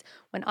 because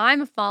when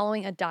I'm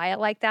following a diet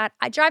like that,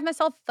 I drive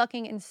myself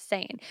fucking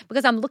insane,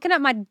 because I'm looking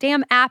at my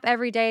damn app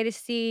every day to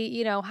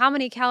see, how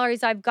many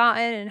calories I've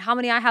gotten and how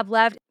many I have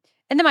left.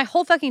 And then my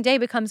whole fucking day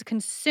becomes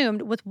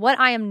consumed with what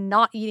I am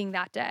not eating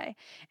that day.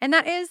 And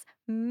that is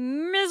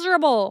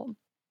miserable.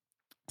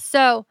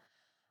 So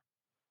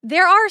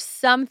there are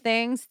some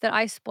things that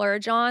I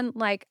splurge on,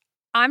 like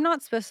I'm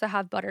not supposed to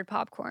have buttered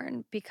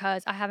popcorn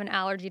because I have an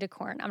allergy to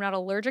corn. I'm not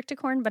allergic to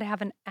corn, but I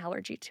have an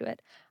allergy to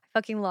it. I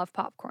fucking love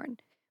popcorn.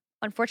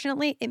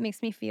 Unfortunately, it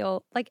makes me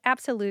feel like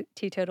absolute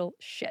teetotal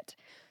shit.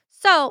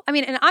 So, I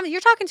mean, you're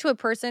talking to a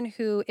person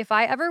who, if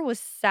I ever was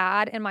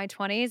sad in my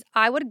 20s,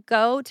 I would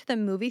go to the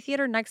movie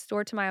theater next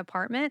door to my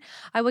apartment.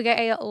 I would get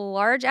a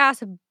large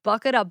ass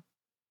bucket of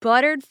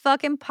buttered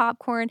fucking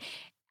popcorn.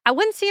 I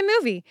wouldn't see a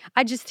movie.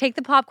 I'd just take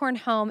the popcorn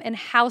home and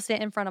house it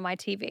in front of my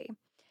TV.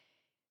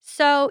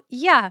 So,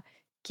 yeah,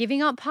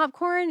 giving up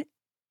popcorn,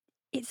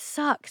 it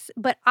sucks.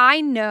 But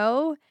I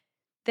know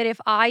that if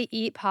I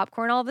eat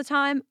popcorn all the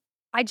time,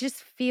 I just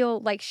feel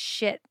like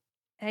shit.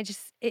 And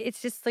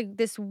it's just like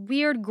this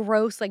weird,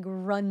 gross, like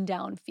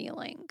rundown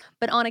feeling.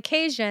 But on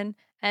occasion,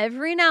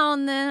 every now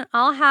and then,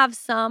 I'll have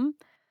some.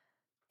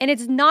 And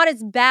it's not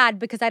as bad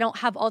because I don't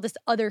have all this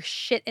other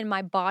shit in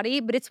my body,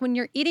 but it's when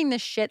you're eating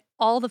this shit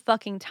all the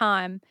fucking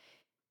time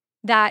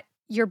that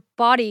your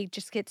body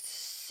just gets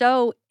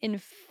so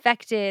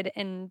infected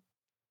and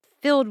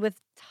filled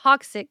with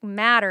toxic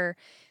matter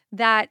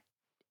that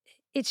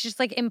it's just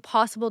like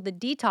impossible to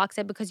detox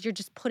it because you're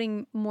just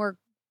putting more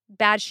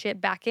bad shit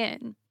back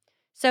in.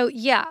 So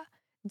yeah,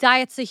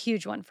 diet's a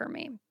huge one for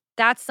me.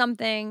 That's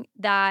something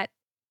that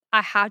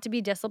I have to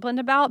be disciplined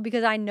about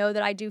because I know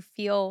that I do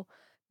feel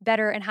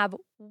better and have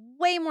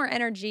way more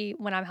energy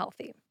when I'm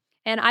healthy.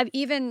 And I've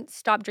even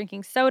stopped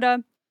drinking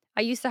soda.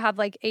 I used to have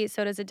like 8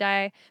 sodas a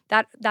day.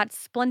 That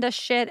Splenda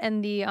shit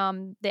and the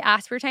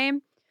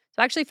aspartame.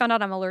 So I actually found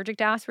out I'm allergic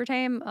to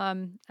aspartame.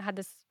 I had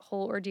this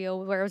whole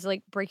ordeal where it was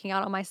like breaking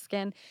out on my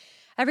skin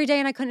every day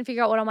and I couldn't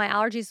figure out what all my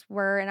allergies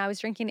were. And I was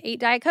drinking 8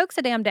 Diet Cokes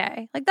a damn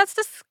day. Like, that's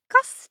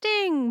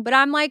disgusting. But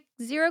I'm like,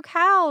 0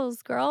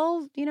 calories,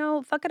 girl. You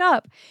know, fuck it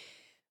up.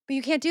 But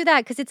you can't do that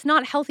because it's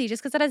not healthy.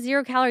 Just because it has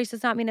 0 calories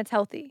does not mean it's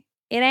healthy.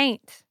 It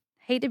ain't.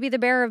 Hate to be the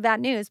bearer of that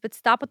news, but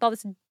stop with all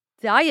this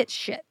diet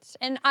shit.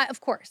 And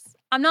of course,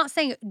 I'm not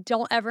saying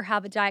don't ever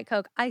have a Diet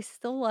Coke. I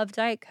still love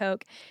Diet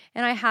Coke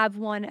and I have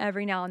one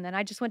every now and then.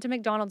 I just went to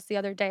McDonald's the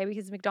other day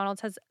because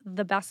McDonald's has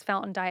the best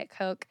fountain Diet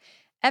Coke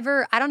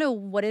ever. I don't know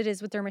what it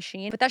is with their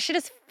machine, but that shit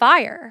is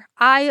fire.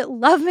 I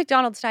love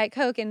McDonald's Diet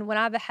Coke. And when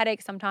I have a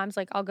headache sometimes,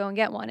 like, I'll go and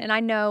get one. And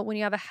I know when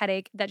you have a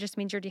headache, that just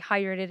means you're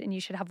dehydrated and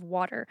you should have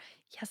water.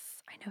 Yes,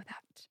 I know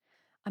that.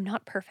 I'm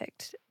not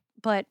perfect,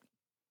 but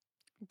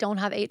don't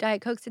have 8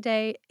 Diet Cokes a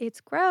day. It's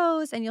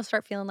gross and you'll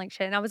start feeling like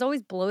shit. And I was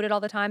always bloated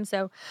all the time.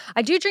 So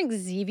I do drink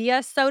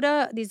Zevia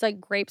soda, these like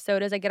grape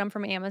sodas. I get them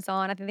from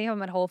Amazon. I think they have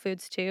them at Whole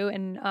Foods too.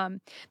 And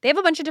they have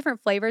a bunch of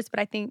different flavors,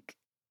 but I think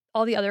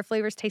all the other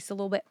flavors taste a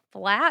little bit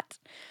flat.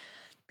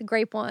 The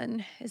grape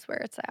one is where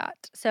it's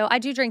at. So I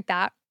do drink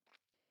that.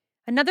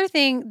 Another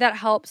thing that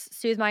helps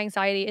soothe my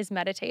anxiety is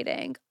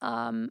meditating.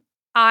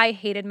 I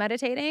hated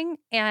meditating,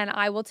 and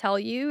I will tell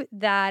you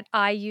that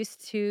I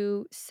used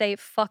to say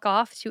fuck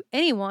off to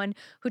anyone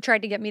who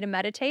tried to get me to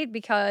meditate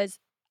because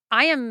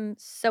I am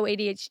so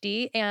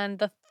ADHD,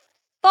 and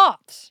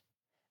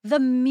the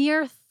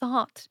mere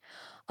thought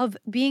of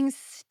being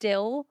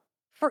still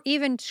for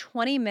even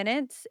 20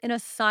 minutes in a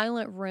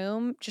silent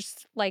room,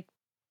 just like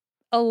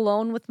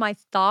alone with my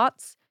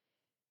thoughts,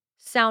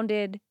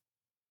 sounded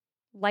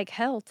like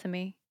hell to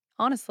me,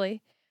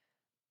 honestly.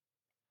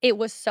 It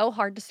was so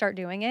hard to start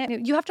doing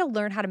it. You have to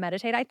learn how to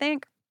meditate, I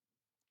think.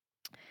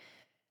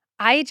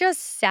 I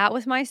just sat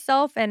with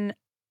myself and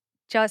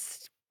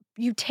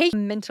you take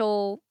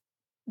mental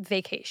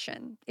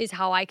vacation is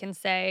how I can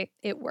say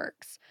it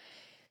works.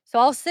 So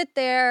I'll sit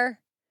there,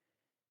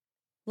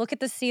 look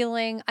at the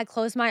ceiling. I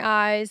close my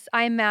eyes.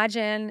 I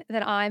imagine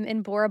that I'm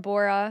in Bora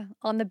Bora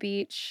on the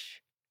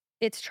beach.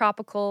 It's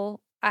tropical.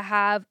 I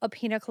have a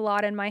pina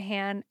colada in my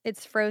hand.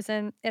 It's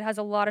frozen. It has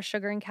a lot of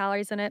sugar and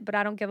calories in it, but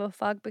I don't give a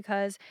fuck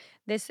because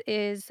this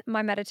is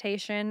my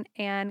meditation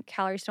and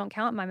calories don't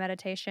count in my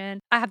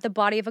meditation. I have the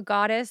body of a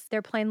goddess.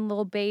 They're playing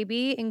Little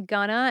Baby in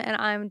Ghana and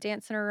I'm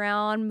dancing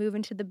around,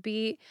 moving to the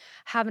beat,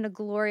 having a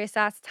glorious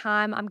ass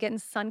time. I'm getting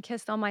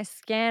sun-kissed on my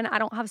skin. I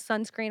don't have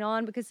sunscreen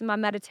on because of my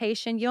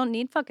meditation. You don't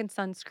need fucking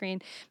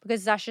sunscreen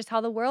because that's just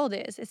how the world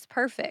is. It's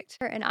perfect.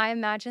 And I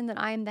imagine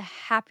that I am the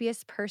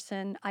happiest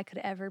person I could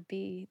ever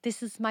be.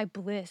 This is my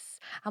bliss.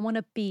 I'm on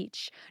a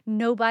beach.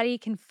 Nobody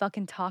can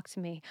fucking talk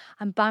to me.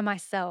 I'm by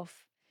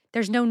myself.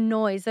 There's no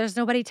noise. There's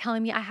nobody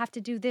telling me I have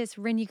to do this.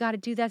 Wrenn, you got to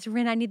do that.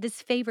 Wrenn, I need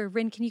this favor.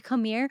 Wrenn, can you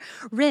come here?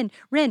 Wrenn,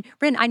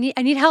 I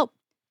need help.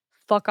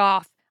 Fuck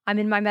off. I'm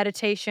in my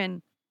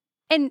meditation.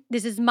 And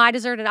this is my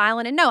deserted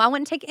island. And no, I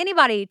wouldn't take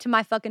anybody to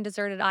my fucking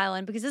deserted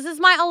island because this is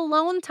my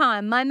alone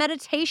time, my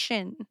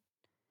meditation,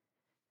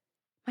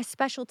 my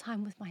special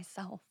time with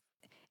myself.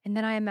 And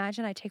then I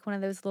imagine I take one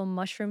of those little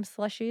mushroom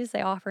slushies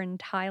they offer in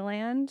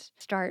Thailand,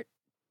 start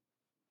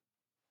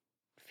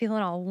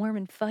feeling all warm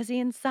and fuzzy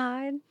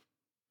inside.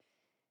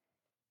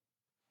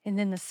 And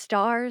then the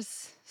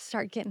stars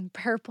start getting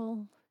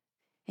purple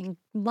and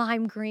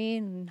lime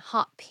green and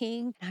hot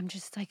pink. I'm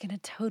just like in a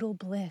total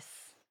bliss.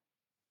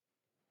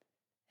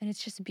 And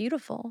it's just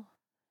beautiful.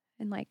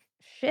 And like,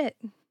 shit,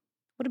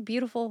 what a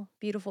beautiful,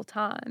 beautiful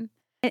time.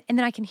 And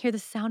then I can hear the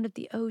sound of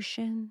the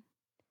ocean,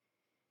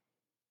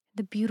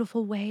 the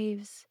beautiful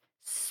waves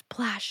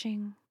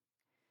splashing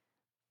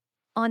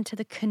onto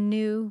the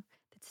canoe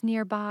that's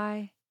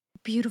nearby,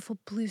 beautiful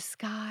blue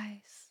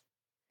skies.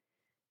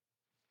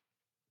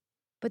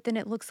 But then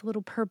it looks a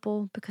little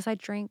purple because I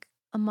drank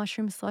a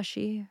mushroom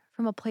slushie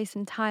from a place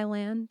in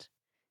Thailand.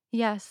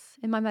 Yes,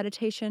 in my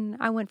meditation,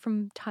 I went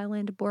from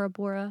Thailand to Bora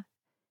Bora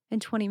in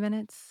 20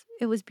 minutes.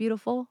 It was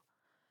beautiful.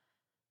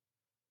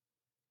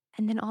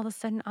 And then all of a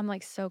sudden, I'm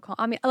like so calm.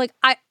 I mean, like,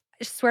 I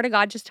swear to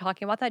God, just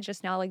talking about that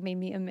just now, like, made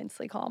me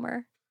immensely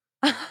calmer.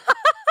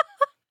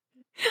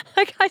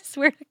 Like, I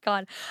swear to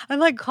God, I'm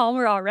like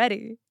calmer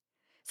already.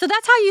 So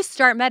that's how you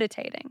start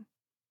meditating.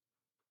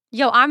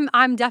 Yo,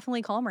 I'm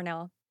definitely calmer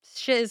now.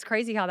 Shit is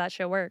crazy how that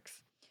shit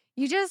works.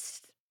 You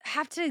just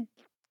have to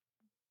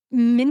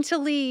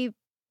mentally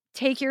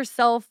take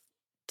yourself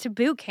to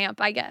boot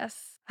camp, I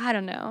guess. I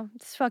don't know.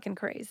 It's fucking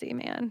crazy,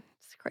 man.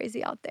 It's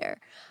crazy out there.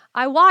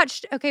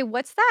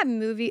 What's that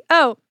movie?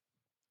 Oh,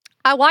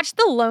 I watched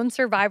The Lone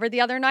Survivor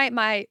the other night.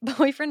 My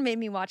boyfriend made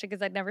me watch it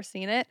because I'd never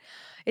seen it.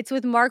 It's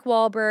with Mark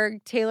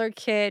Wahlberg, Taylor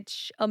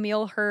Kitsch,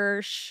 Emil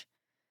Hirsch.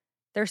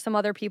 There's some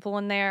other people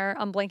in there.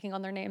 I'm blanking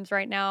on their names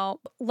right now.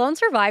 Lone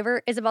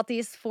Survivor is about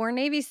these 4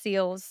 Navy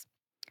SEALs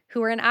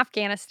who are in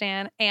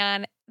Afghanistan,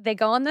 and they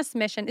go on this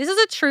mission. This is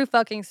a true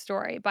fucking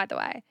story, by the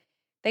way.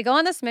 They go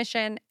on this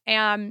mission,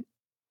 and,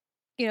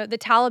 the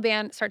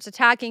Taliban starts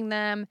attacking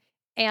them,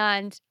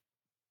 and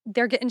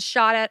they're getting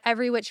shot at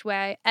every which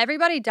way.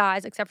 Everybody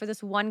dies except for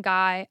this one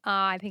guy.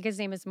 I think his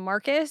name is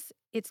Marcus.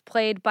 It's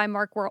played by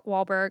Mark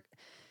Wahlberg.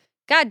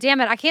 God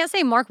damn it. I can't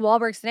say Mark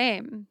Wahlberg's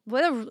name.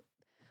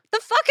 The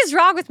fuck is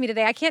wrong with me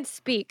today? I can't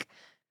speak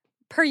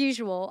per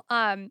usual.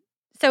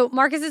 So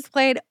Marcus is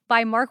played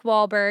by Mark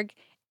Wahlberg,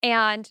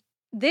 and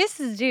this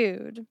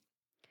dude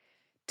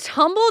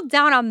tumbled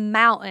down a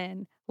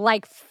mountain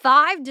like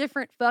 5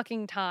 different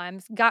fucking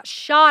times, got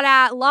shot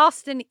at,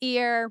 lost an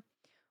ear,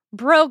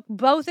 broke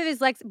both of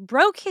his legs,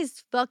 broke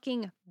his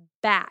fucking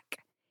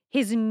back.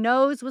 His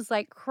nose was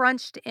like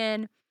crunched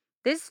in.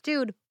 This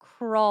dude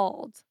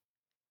crawled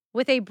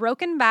with a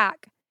broken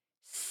back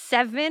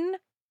 7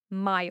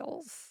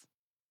 miles.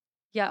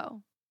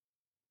 Yo,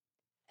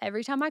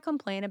 every time I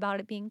complain about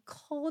it being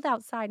cold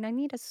outside and I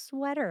need a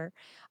sweater,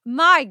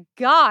 my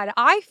God,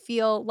 I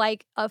feel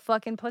like a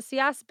fucking pussy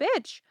ass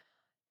bitch.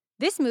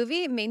 This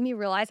movie made me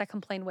realize I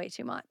complain way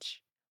too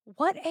much.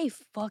 What a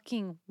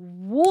fucking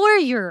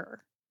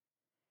warrior.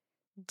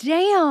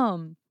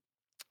 Damn.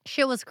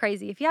 Shit was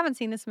crazy. If you haven't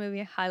seen this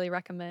movie, I highly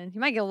recommend.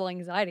 You might get a little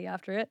anxiety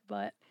after it,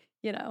 but,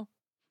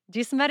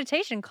 do some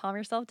meditation, calm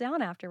yourself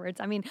down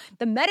afterwards. I mean,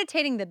 the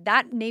meditating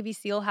that Navy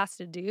SEAL has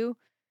to do,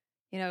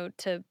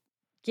 to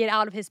get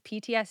out of his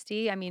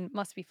PTSD,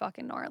 must be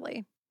fucking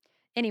gnarly.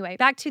 Anyway,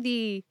 back to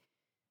the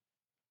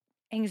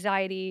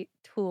anxiety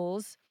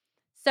tools.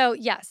 So,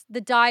 yes,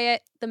 the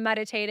diet, the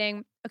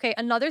meditating. Okay,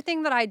 another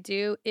thing that I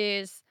do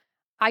is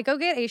I go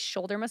get a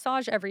shoulder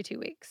massage every 2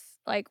 weeks.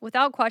 Like,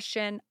 without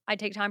question, I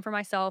take time for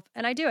myself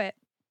and I do it.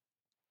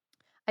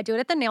 I do it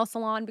at the nail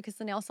salon because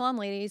the nail salon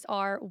ladies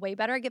are way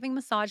better at giving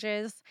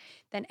massages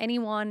than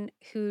anyone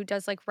who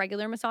does like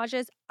regular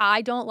massages.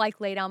 I don't like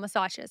lay down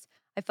massages.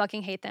 I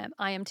fucking hate them.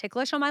 I am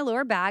ticklish on my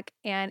lower back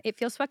and it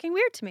feels fucking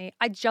weird to me.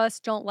 I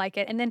just don't like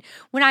it. And then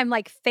when I'm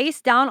like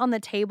face down on the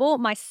table,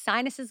 my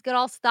sinuses get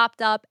all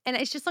stopped up and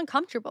it's just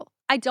uncomfortable.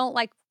 I don't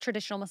like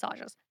traditional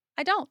massages.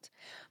 I don't.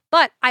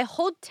 But I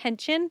hold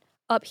tension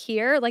up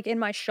here, like in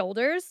my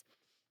shoulders.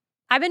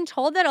 I've been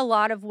told that a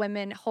lot of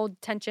women hold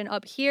tension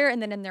up here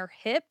and then in their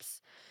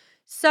hips.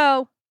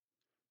 So,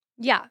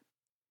 yeah,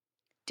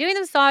 doing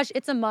the massage,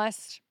 it's a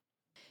must.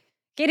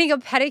 Getting a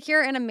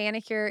pedicure and a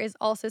manicure is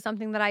also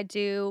something that I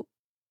do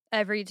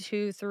every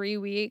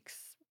 2-3 weeks.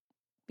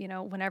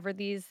 Whenever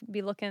these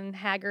be looking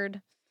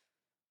haggard,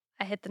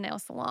 I hit the nail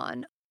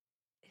salon.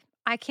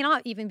 I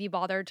cannot even be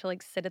bothered to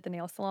like sit at the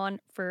nail salon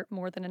for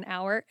more than an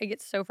hour. It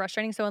gets so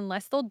frustrating. So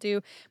unless they'll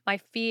do my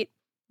feet,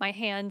 my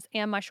hands,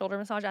 and my shoulder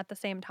massage at the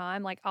same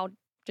time, like I'll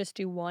just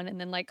do one and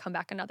then like come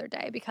back another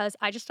day because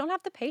I just don't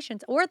have the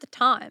patience or the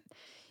time.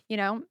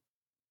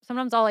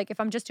 Sometimes I'll like, if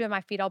I'm just doing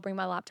my feet, I'll bring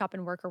my laptop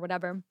and work or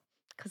whatever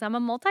because I'm a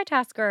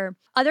multitasker.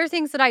 Other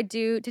things that I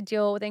do to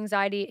deal with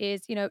anxiety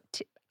is,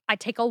 I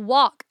take a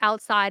walk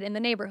outside in the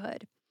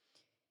neighborhood.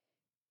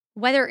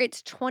 Whether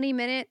it's 20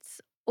 minutes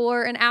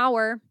or an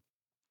hour,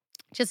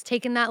 just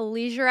taking that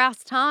leisure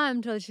ass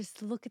time to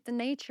just look at the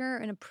nature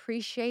and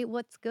appreciate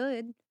what's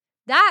good.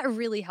 That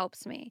really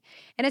helps me.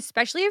 And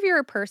especially if you're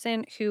a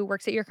person who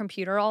works at your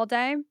computer all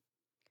day,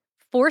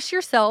 force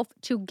yourself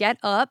to get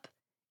up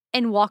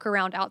and walk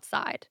around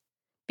outside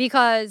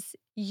because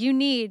you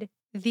need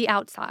the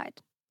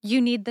outside. You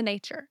need the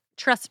nature.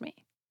 Trust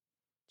me.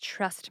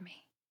 Trust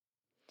me.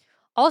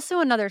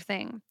 Also, another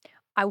thing,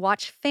 I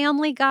watch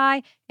Family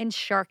Guy and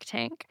Shark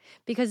Tank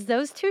because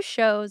those 2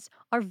 shows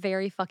are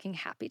very fucking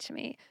happy to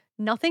me.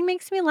 Nothing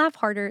makes me laugh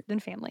harder than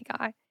Family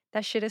Guy.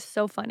 That shit is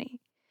so funny.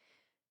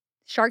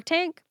 Shark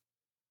Tank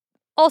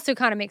also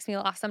kind of makes me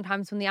laugh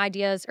sometimes when the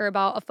ideas are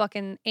about a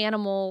fucking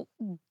animal,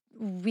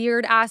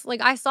 weird ass.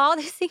 Like I saw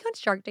this thing on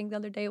Shark Tank the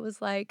other day. It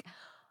was like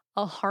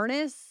a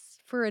harness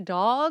for a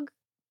dog,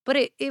 but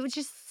it was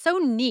just so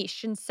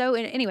niche and so.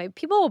 Anyway,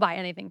 people will buy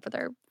anything for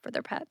their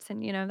pets,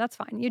 and that's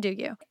fine. You do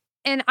you.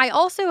 And I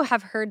also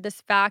have heard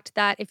this fact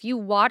that if you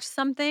watch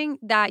something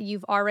that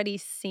you've already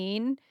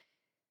seen,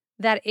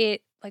 that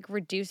it like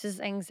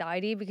reduces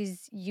anxiety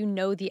because you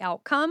know the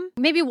outcome.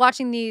 Maybe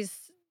watching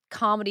these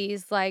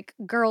comedies like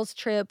Girls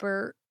Trip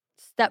or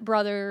Step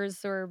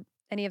Brothers or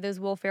any of those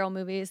Will Ferrell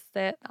movies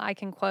that I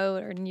can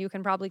quote or you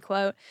can probably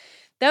quote.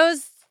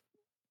 Those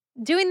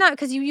doing that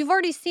because you've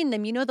already seen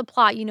them. You know the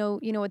plot. You know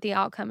what the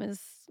outcome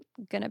is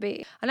going to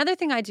be. Another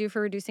thing I do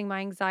for reducing my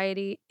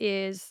anxiety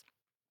is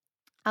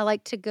I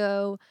like to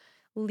go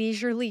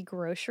leisurely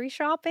grocery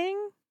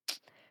shopping.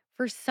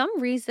 For some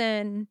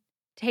reason,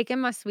 taking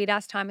my sweet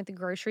ass time at the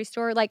grocery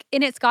store. Like,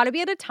 and it's got to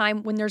be at a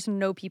time when there's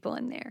no people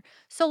in there.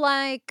 So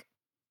like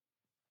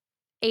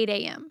 8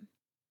 a.m.,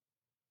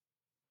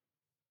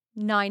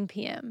 9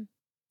 p.m.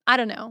 I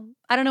don't know.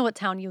 I don't know what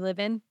town you live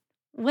in.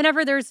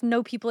 Whenever there's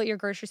no people at your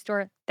grocery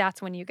store,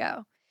 that's when you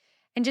go.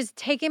 And just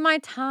taking my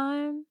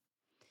time,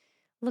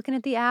 looking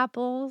at the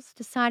apples,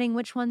 deciding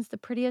which one's the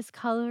prettiest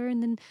color,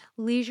 and then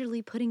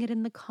leisurely putting it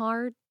in the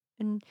cart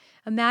and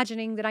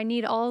imagining that I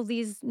need all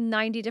these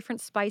 90 different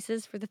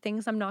spices for the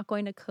things I'm not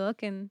going to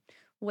cook and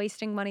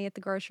wasting money at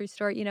the grocery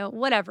store,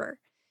 whatever.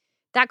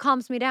 That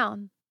calms me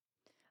down.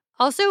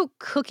 Also,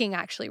 cooking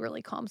actually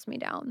really calms me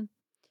down.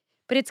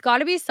 But it's got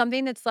to be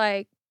something that's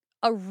like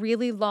a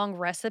really long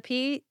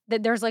recipe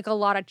that there's like a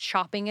lot of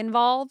chopping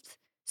involved.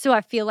 So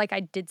I feel like I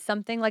did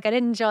something. Like I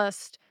didn't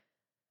just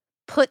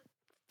put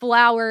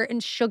flour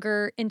and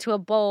sugar into a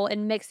bowl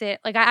and mix it.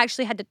 Like I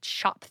actually had to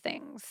chop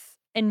things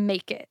and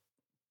make it.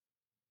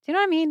 Do you know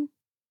what I mean?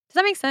 Does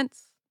that make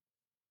sense?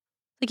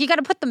 Like you got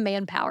to put the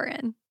manpower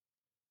in.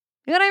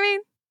 You know what I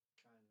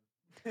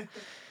mean?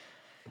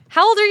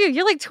 How old are you?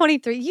 You're like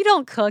 23. You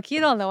don't cook. You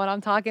don't know what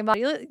I'm talking about.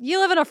 You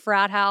live in a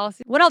frat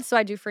house. What else do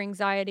I do for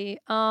anxiety?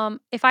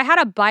 If I had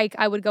a bike,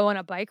 I would go on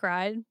a bike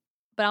ride,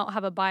 but I don't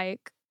have a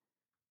bike.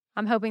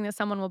 I'm hoping that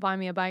someone will buy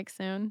me a bike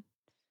soon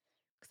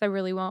because I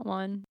really want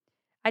one.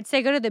 I'd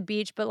say go to the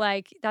beach, but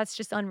like that's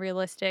just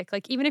unrealistic.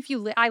 Like even if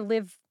I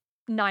live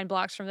 9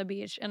 blocks from the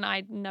beach and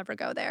I never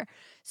go there.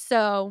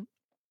 So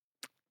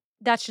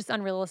that's just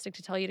unrealistic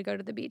to tell you to go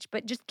to the beach.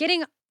 But just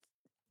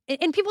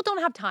and people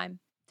don't have time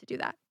to do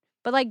that.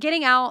 But like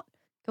getting out,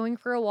 going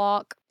for a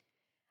walk.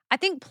 I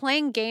think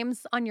playing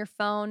games on your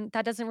phone,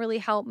 that doesn't really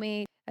help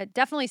me.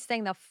 Definitely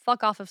staying the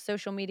fuck off of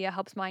social media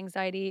helps my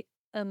anxiety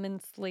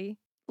immensely.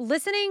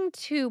 Listening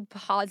to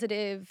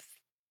positive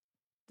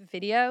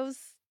videos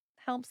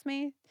helps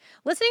me.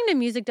 Listening to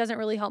music doesn't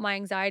really help my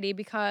anxiety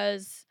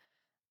because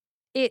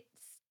it's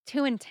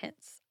too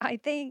intense. I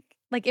think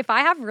like if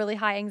I have really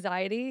high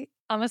anxiety,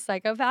 I'm a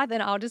psychopath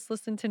and I'll just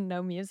listen to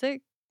no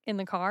music in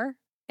the car.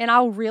 And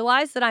I'll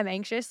realize that I'm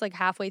anxious like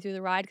halfway through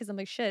the ride because I'm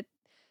like, shit,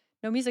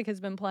 no music has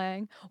been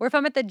playing. Or if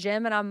I'm at the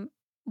gym and I'm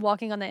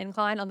walking on the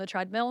incline on the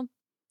treadmill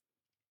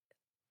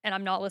and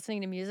I'm not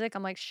listening to music,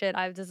 I'm like, shit,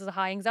 this is a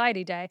high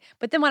anxiety day.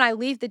 But then when I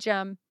leave the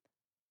gym,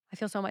 I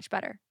feel so much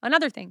better.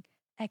 Another thing,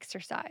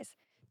 exercise.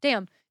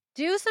 Damn,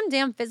 do some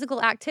damn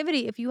physical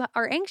activity if you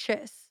are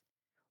anxious.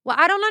 Well,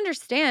 I don't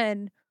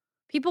understand.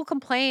 People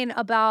complain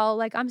about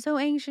like, I'm so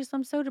anxious,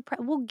 I'm so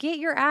depressed. Well, get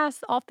your ass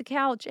off the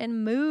couch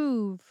and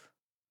move.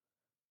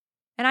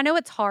 And I know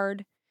it's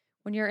hard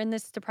when you're in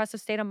this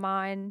depressive state of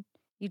mind.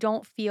 You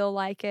don't feel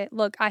like it.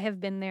 Look, I have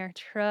been there.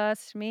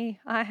 Trust me,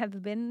 I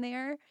have been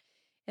there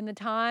in the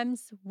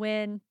times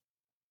when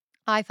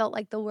I felt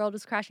like the world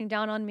was crashing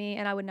down on me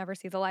and I would never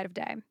see the light of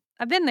day.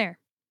 I've been there.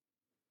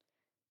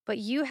 But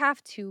you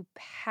have to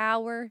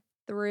power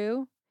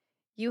through.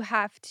 You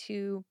have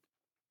to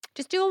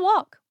just do a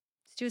walk.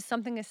 Just do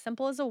something as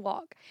simple as a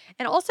walk.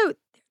 And also,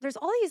 there's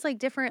all these like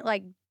different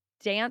like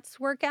dance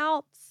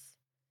workouts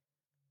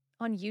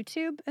on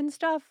YouTube and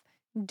stuff.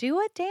 Do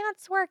a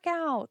dance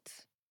workout,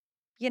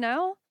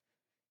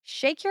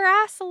 shake your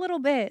ass a little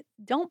bit.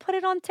 Don't put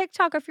it on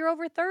TikTok if you're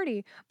over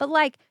 30, but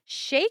like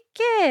shake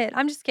it.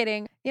 I'm just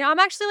kidding. I'm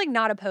actually like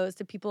not opposed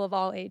to people of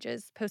all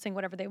ages posting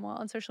whatever they want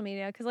on social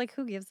media because like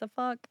who gives a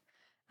fuck?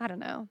 I don't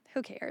know.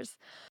 Who cares?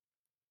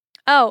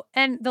 Oh,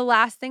 and the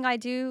last thing I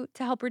do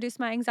to help reduce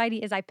my anxiety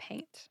is I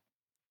paint.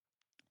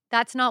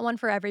 That's not one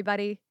for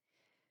everybody,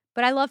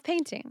 but I love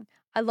painting.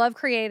 I love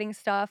creating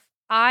stuff.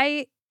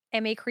 I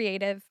am a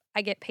creative.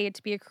 I get paid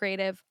to be a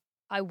creative.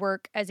 I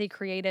work as a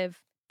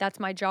creative. That's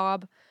my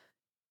job.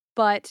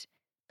 But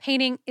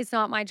painting is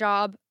not my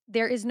job.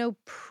 There is no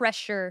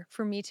pressure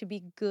for me to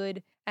be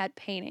good at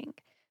painting.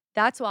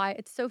 That's why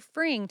it's so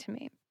freeing to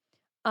me.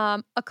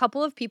 A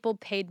couple of people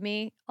paid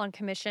me on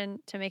commission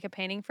to make a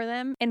painting for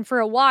them. And for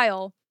a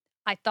while,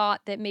 I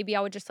thought that maybe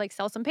I would just like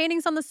sell some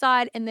paintings on the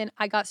side. And then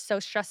I got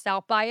so stressed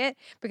out by it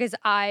because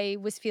I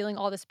was feeling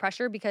all this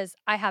pressure because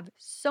I have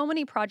so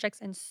many projects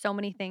and so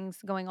many things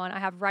going on. I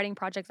have writing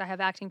projects, I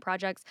have acting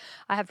projects,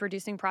 I have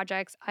producing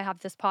projects, I have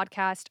this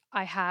podcast,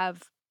 I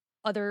have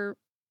other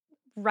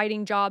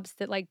writing jobs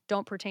that like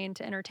don't pertain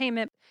to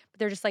entertainment, but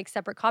they're just like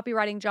separate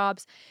copywriting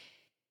jobs.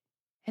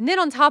 And then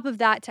on top of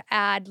that, to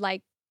add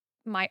like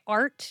my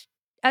art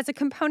as a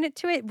component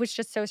to it was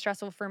just so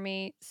stressful for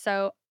me.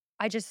 So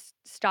I just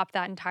stopped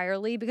that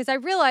entirely because I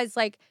realized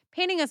like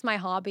painting is my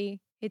hobby.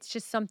 It's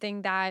just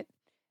something that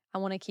I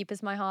want to keep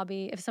as my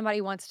hobby. If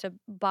somebody wants to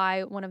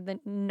buy one of the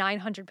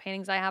 900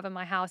 paintings I have in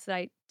my house that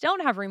I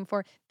don't have room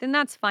for, then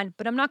that's fine.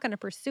 But I'm not going to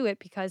pursue it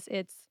because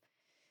it's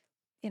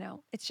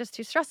just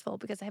too stressful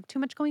because I have too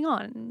much going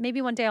on.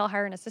 Maybe one day I'll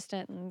hire an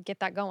assistant and get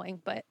that going,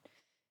 but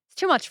it's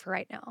too much for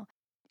right now.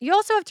 You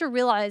also have to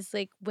realize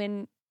like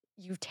when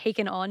you've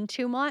taken on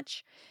too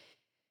much,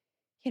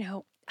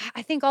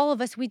 I think all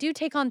of us, we do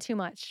take on too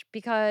much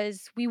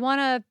because we want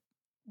to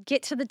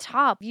get to the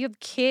top. You have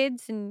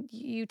kids and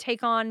you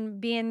take on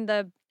being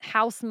the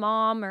house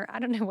mom, or I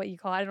don't know what you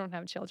call it. I don't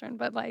have children,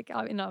 but like,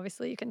 and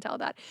obviously you can tell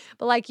that.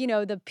 But like,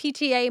 the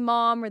PTA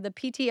mom or the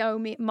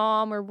PTO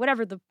mom or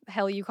whatever the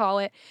hell you call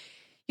it,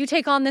 you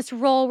take on this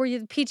role where you're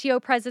the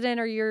PTO president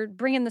or you're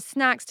bringing the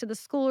snacks to the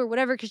school or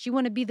whatever because you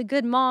want to be the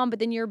good mom, but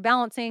then you're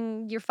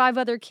balancing your 5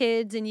 other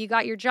kids and you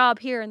got your job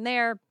here and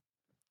there.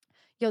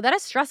 That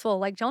is stressful.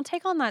 Like, don't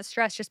take on that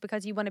stress just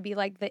because you want to be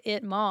like the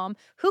it mom.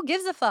 Who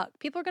gives a fuck?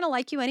 People are going to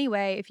like you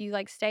anyway if you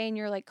like stay in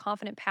your like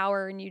confident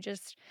power and you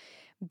just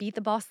beat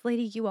the boss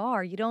lady you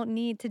are. You don't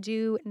need to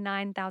do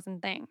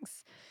 9,000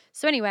 things.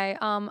 So anyway,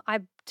 I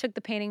took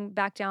the painting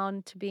back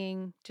down to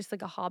being just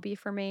like a hobby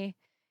for me,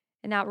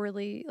 and that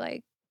really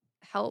like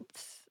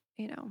helped,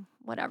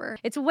 whatever.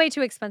 It's way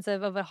too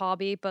expensive of a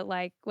hobby, but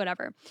like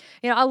whatever.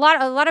 A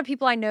lot of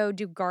people I know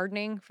do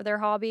gardening for their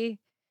hobby.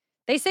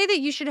 They say that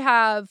you should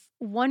have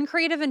one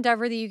creative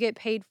endeavor that you get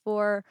paid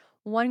for,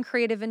 one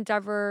creative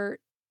endeavor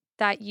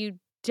that you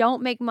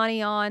don't make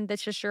money on,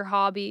 that's just your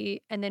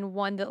hobby, and then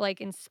one that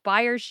like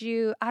inspires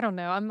you. I don't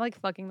know. I'm like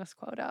fucking this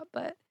quote up,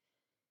 but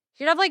you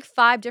should have like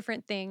 5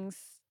 different things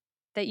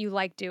that you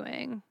like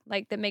doing,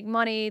 like that make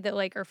money, that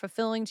like are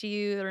fulfilling to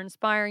you, that are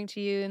inspiring to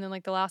you, and then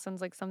like the last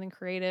one's like something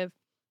creative.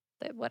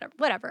 That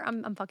whatever.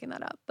 I'm fucking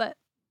that up, but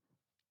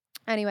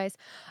anyways,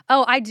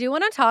 I do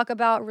want to talk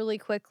about really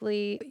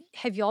quickly.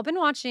 Have y'all been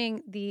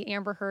watching the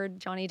Amber Heard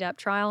Johnny Depp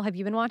trial? Have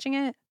you been watching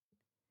it?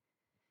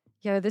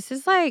 Yo, this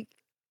is like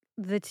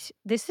this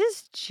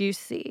is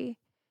juicy.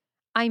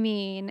 I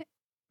mean,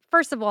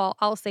 first of all,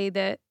 I'll say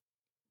that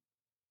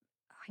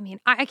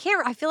I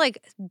can't I feel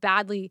like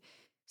badly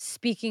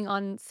speaking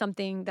on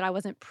something that I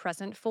wasn't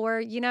present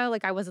for,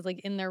 like I wasn't like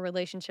in their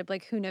relationship.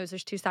 Like who knows,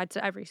 there's 2 sides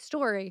to every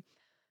story.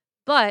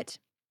 But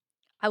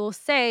I will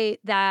say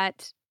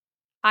that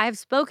I have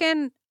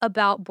spoken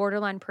about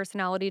borderline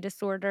personality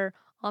disorder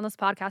on this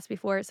podcast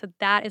before, so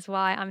that is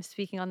why I'm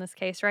speaking on this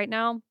case right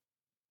now,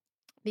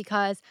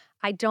 because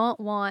I don't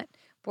want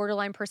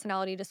borderline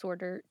personality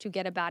disorder to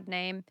get a bad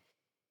name.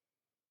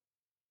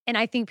 And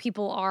I think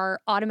people are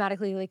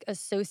automatically like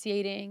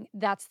associating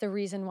that's the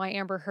reason why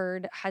Amber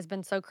Heard has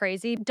been so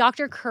crazy.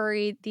 Dr.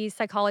 Curry, the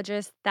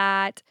psychologist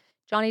that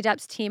Johnny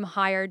Depp's team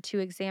hired to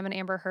examine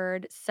Amber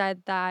Heard,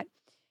 said that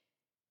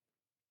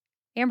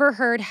Amber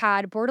Heard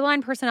had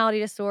borderline personality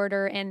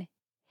disorder and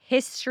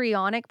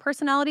histrionic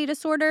personality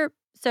disorder.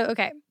 So,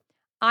 okay,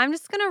 I'm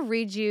just going to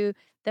read you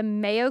the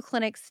Mayo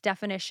Clinic's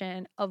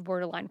definition of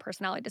borderline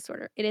personality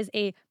disorder. It is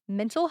a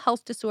mental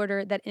health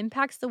disorder that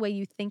impacts the way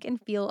you think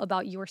and feel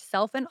about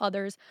yourself and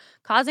others,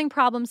 causing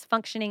problems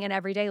functioning in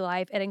everyday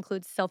life. It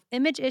includes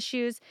self-image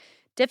issues,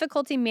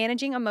 difficulty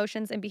managing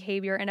emotions and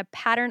behavior, and a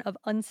pattern of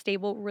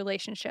unstable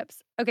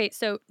relationships. Okay,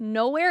 so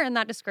nowhere in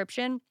that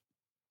description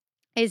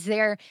is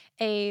there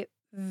a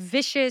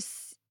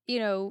vicious,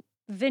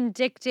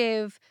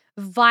 vindictive,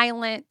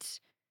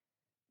 violent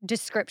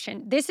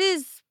description. This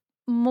is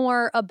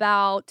more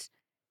about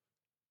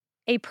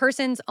a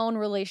person's own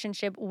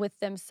relationship with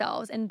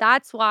themselves. And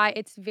that's why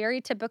it's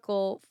very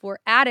typical for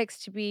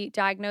addicts to be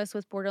diagnosed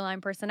with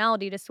borderline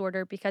personality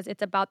disorder, because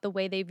it's about the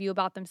way they view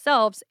about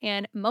themselves.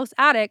 And most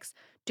addicts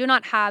do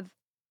not have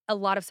a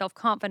lot of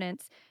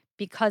self-confidence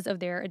because of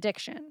their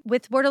addiction.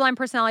 With borderline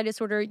personality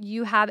disorder,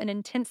 you have an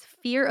intense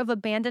fear of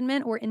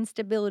abandonment or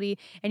instability,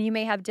 and you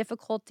may have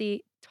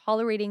difficulty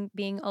tolerating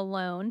being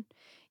alone.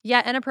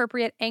 Yet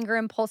inappropriate anger,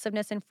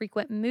 impulsiveness, and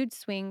frequent mood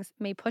swings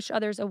may push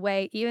others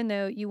away, even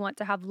though you want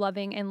to have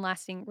loving and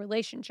lasting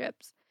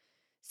relationships.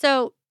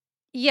 So,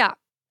 yeah,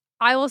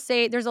 I will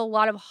say there's a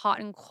lot of hot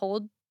and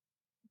cold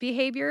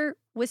behavior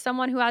with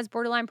someone who has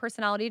borderline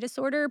personality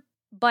disorder,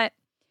 but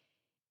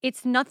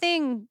it's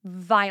nothing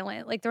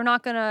violent. Like, they're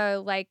not gonna,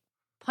 like,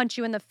 punch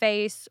you in the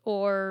face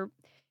or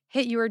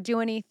hit you or do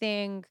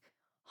anything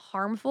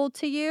harmful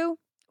to you,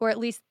 or at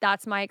least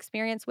that's my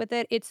experience with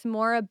it. It's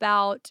more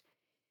about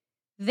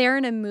they're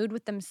in a mood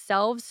with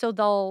themselves, so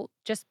they'll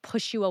just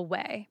push you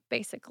away,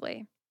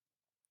 basically.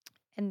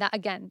 And that,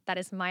 again, that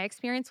is my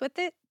experience with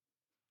it.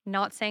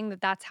 Not saying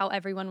that that's how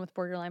everyone with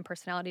borderline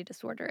personality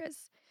disorder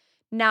is.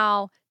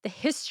 Now, the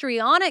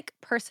histrionic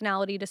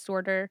personality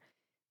disorder,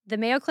 the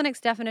Mayo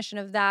Clinic's definition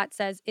of that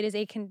says it is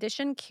a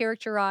condition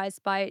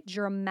characterized by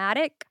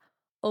dramatic,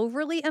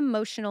 overly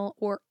emotional,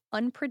 or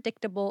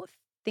unpredictable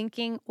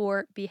thinking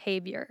or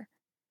behavior.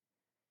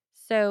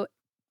 So,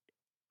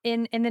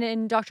 and then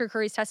in Dr.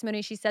 Curry's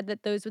testimony, she said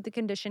that those with the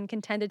condition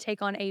can tend to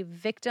take on a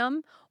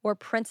victim or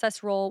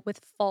princess role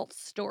with false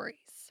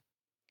stories.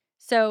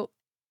 So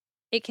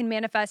it can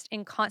manifest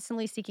in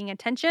constantly seeking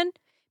attention,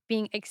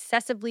 being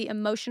excessively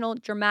emotional,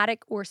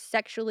 dramatic, or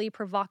sexually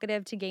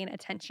provocative to gain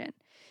attention,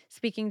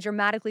 speaking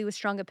dramatically with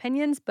strong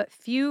opinions, but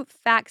few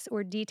facts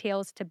or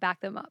details to back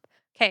them up.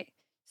 Okay,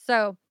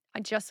 so I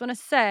just want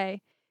to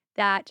say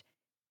that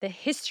the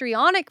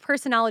histrionic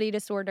personality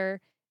disorder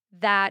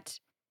that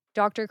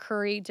Dr.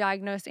 Curry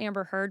diagnosed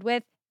Amber Heard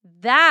with,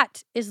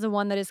 that is the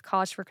one that is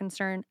cause for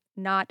concern,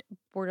 not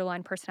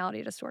borderline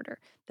personality disorder.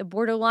 The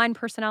borderline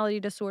personality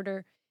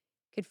disorder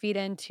could feed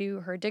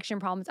into her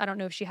addiction problems. I don't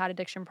know if she had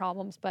addiction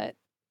problems, but,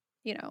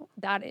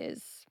 that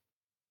is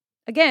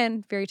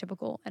again, very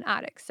typical in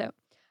addicts. So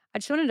I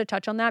just wanted to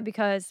touch on that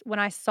because when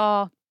I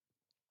saw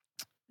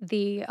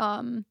the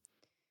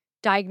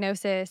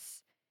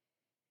diagnosis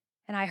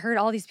and I heard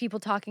all these people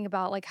talking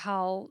about like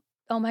how,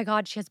 oh my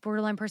God, she has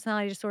borderline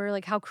personality disorder.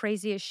 Like, how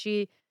crazy is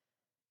she?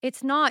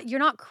 It's not, you're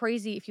not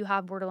crazy if you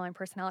have borderline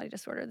personality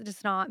disorder. That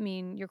does not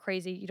mean you're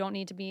crazy. You don't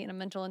need to be in a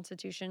mental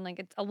institution. Like,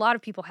 it's a lot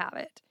of people have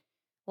it.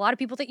 A lot of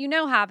people that you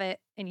know have it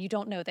and you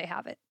don't know they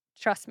have it.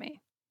 Trust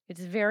me. It's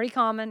very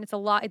common.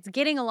 It's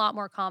getting a lot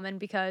more common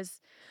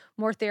because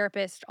more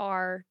therapists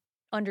are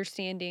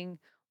understanding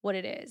what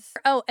it is.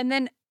 Oh, and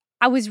then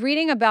I was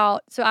reading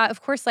about,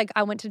 of course, like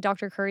I went to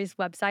Dr. Curry's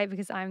website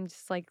because I'm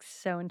just like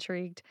so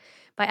intrigued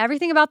by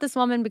everything about this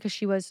woman because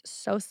she was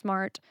so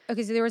smart.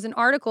 Okay, so there was an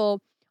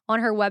article on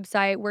her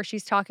website where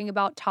she's talking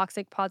about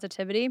toxic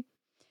positivity.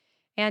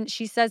 And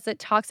she says that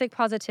toxic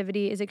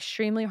positivity is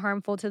extremely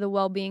harmful to the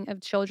well-being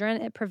of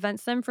children. It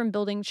prevents them from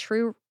building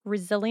true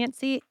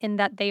resiliency in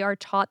that they are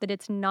taught that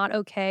it's not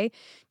okay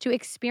to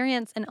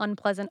experience an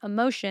unpleasant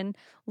emotion,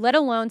 let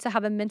alone to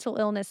have a mental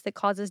illness that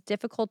causes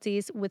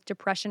difficulties with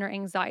depression or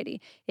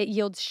anxiety. It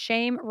yields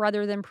shame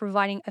rather than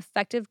providing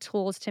effective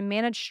tools to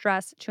manage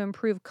stress, to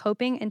improve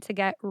coping, and to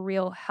get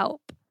real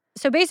help.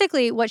 So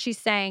basically, what she's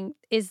saying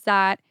is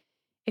that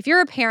if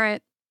you're a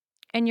parent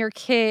and your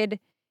kid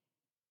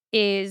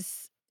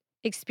is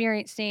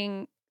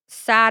experiencing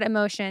sad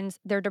emotions,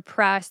 they're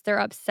depressed, they're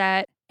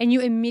upset, and you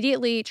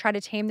immediately try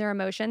to tame their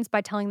emotions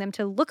by telling them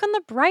to look on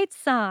the bright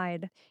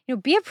side,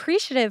 be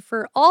appreciative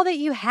for all that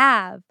you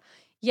have.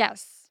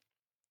 Yes,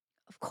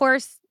 of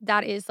course,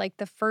 that is like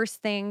the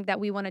first thing that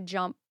we want to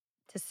jump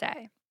to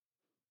say.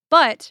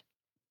 But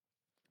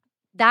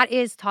that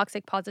is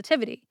toxic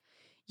positivity.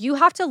 You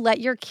have to let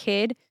your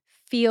kid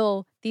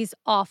feel these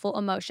awful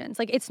emotions.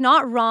 Like, it's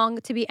not wrong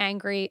to be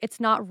angry. It's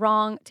not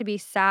wrong to be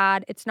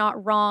sad. It's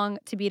not wrong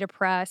to be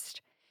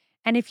depressed.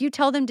 And if you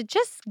tell them to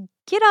just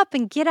get up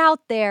and get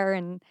out there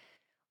and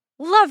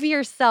love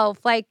yourself,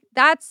 like,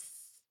 that's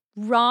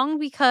wrong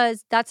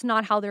because that's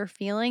not how they're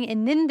feeling.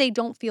 And then they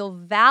don't feel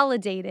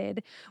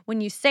validated when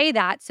you say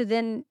that. So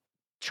then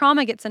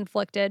trauma gets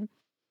inflicted.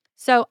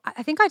 So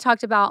I think I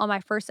talked about on my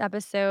first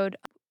episode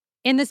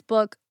in this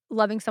book,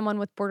 Loving Someone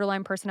with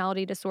Borderline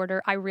Personality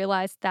Disorder, I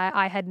realized that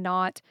I had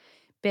not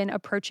been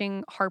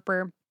approaching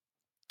Harper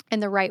in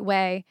the right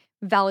way,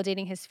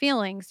 validating his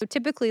feelings. So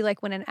typically,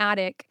 like when an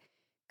addict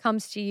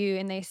comes to you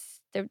and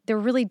they're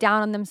really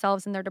down on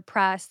themselves and they're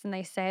depressed and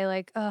they say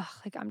like, "Ugh,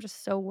 like I'm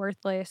just so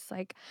worthless.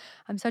 Like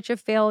I'm such a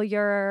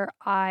failure.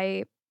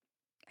 I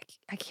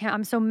can't.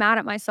 I'm so mad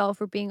at myself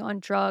for being on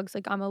drugs.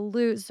 Like I'm a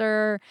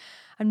loser.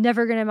 I'm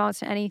never going to amount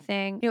to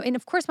anything." And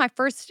of course, my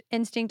first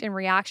instinct and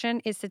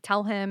reaction is to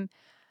tell him,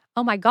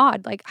 oh my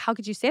God, like, how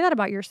could you say that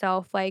about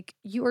yourself? Like,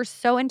 you are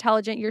so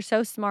intelligent. You're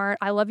so smart.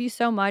 I love you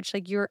so much.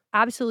 Like, you're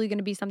absolutely going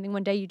to be something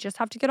one day. You just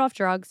have to get off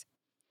drugs.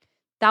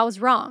 That was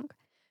wrong.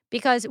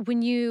 Because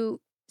when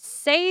you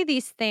say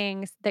these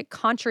things that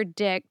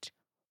contradict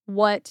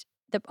what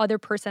the other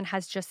person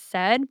has just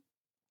said,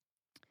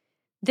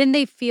 then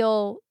they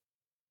feel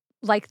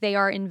like they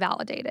are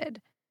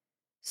invalidated.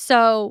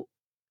 So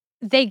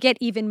they get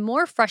even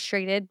more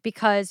frustrated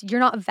because you're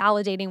not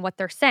validating what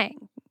they're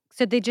saying.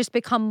 So they just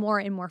become more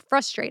and more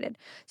frustrated.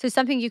 So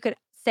something you could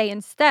say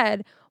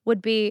instead would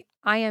be,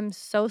 I am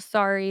so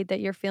sorry that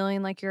you're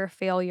feeling like you're a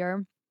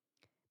failure,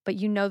 but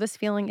this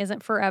feeling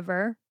isn't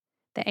forever.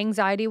 The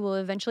anxiety will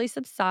eventually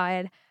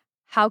subside.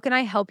 How can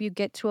I help you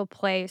get to a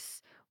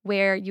place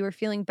where you are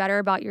feeling better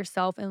about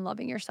yourself and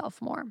loving yourself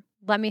more?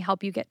 Let me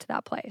help you get to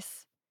that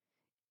place.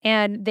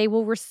 And they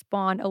will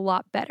respond a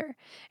lot better.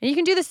 And you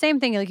can do the same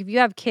thing. Like if you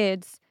have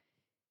kids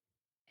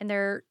and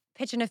they're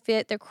pitching a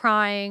fit, they're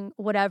crying,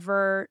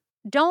 whatever,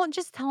 don't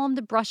just tell them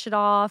to brush it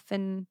off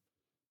and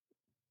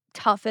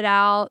tough it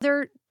out.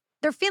 Their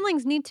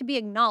feelings need to be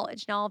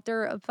acknowledged. Now, if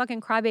they're a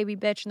fucking crybaby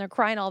bitch and they're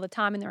crying all the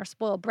time and they're a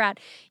spoiled brat,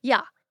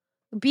 yeah,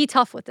 be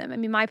tough with them. I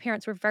mean, my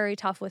parents were very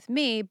tough with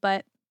me,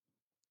 but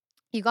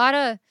you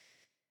gotta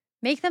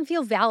make them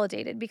feel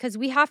validated because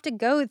we have to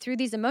go through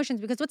these emotions,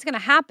 because what's going to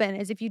happen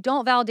is if you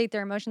don't validate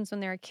their emotions when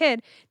they're a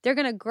kid, they're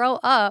going to grow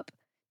up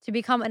to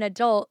become an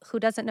adult who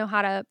doesn't know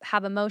how to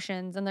have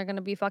emotions, and they're going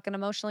to be fucking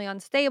emotionally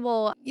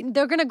unstable.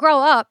 They're going to grow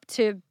up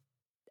to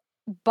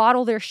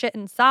bottle their shit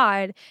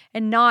inside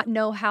and not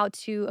know how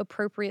to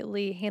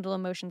appropriately handle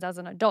emotions as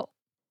an adult.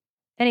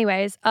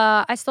 Anyways,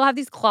 I still have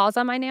these claws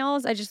on my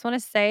nails. I just want to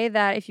say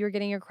that if you're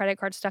getting your credit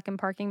card stuck in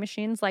parking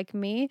machines like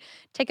me,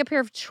 take a pair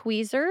of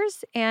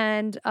tweezers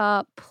and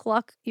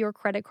pluck your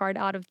credit card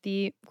out of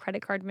the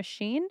credit card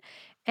machine,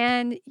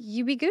 and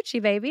you be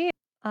Gucci, baby.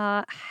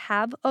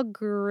 Have a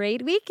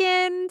great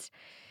weekend,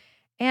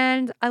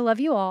 and I love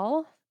you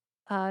all.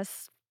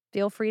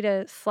 Feel free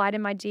to slide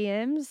in my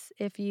DMs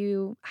if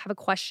you have a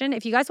question.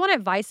 If you guys want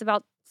advice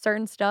about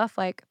certain stuff,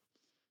 like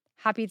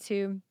happy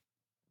to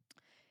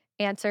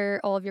answer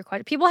all of your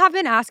questions. People have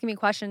been asking me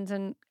questions,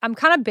 and I'm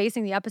kind of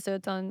basing the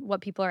episodes on what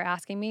people are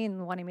asking me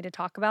and wanting me to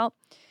talk about.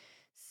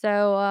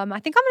 So I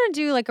think I'm going to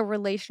do like a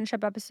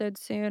relationship episode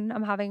soon.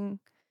 I'm having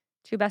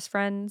two best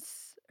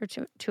friends or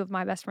two of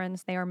my best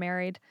friends, they are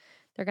married.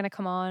 They're going to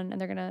come on and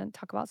they're going to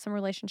talk about some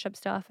relationship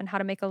stuff and how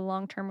to make a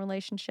long-term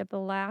relationship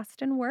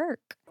last and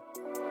work.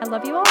 I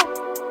love you all.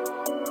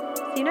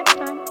 See you next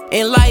time.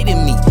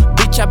 Enlighten me,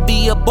 bitch, I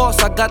be a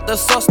boss, I got the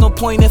sauce, no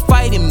point in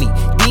fighting me.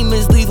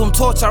 Demons leave them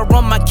torch, I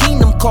run my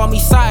kingdom, call me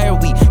sire.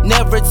 We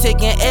never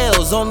taking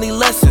L's, only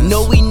lessons.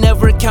 No, we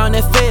never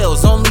counting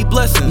fails, only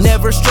blessings.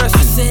 Never stressing.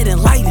 I said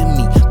enlighten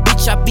me,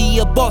 bitch, I be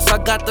a boss, I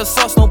got the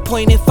sauce, no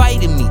point in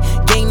fighting me.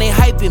 Gang, they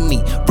hyping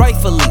me,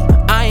 rightfully.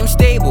 I am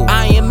stable,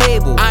 I am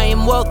able, I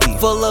am wealthy,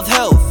 full of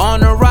health,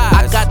 on a rise.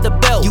 I got the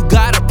belt, you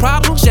got a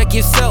problem? Check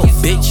yourself,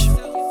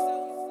 bitch.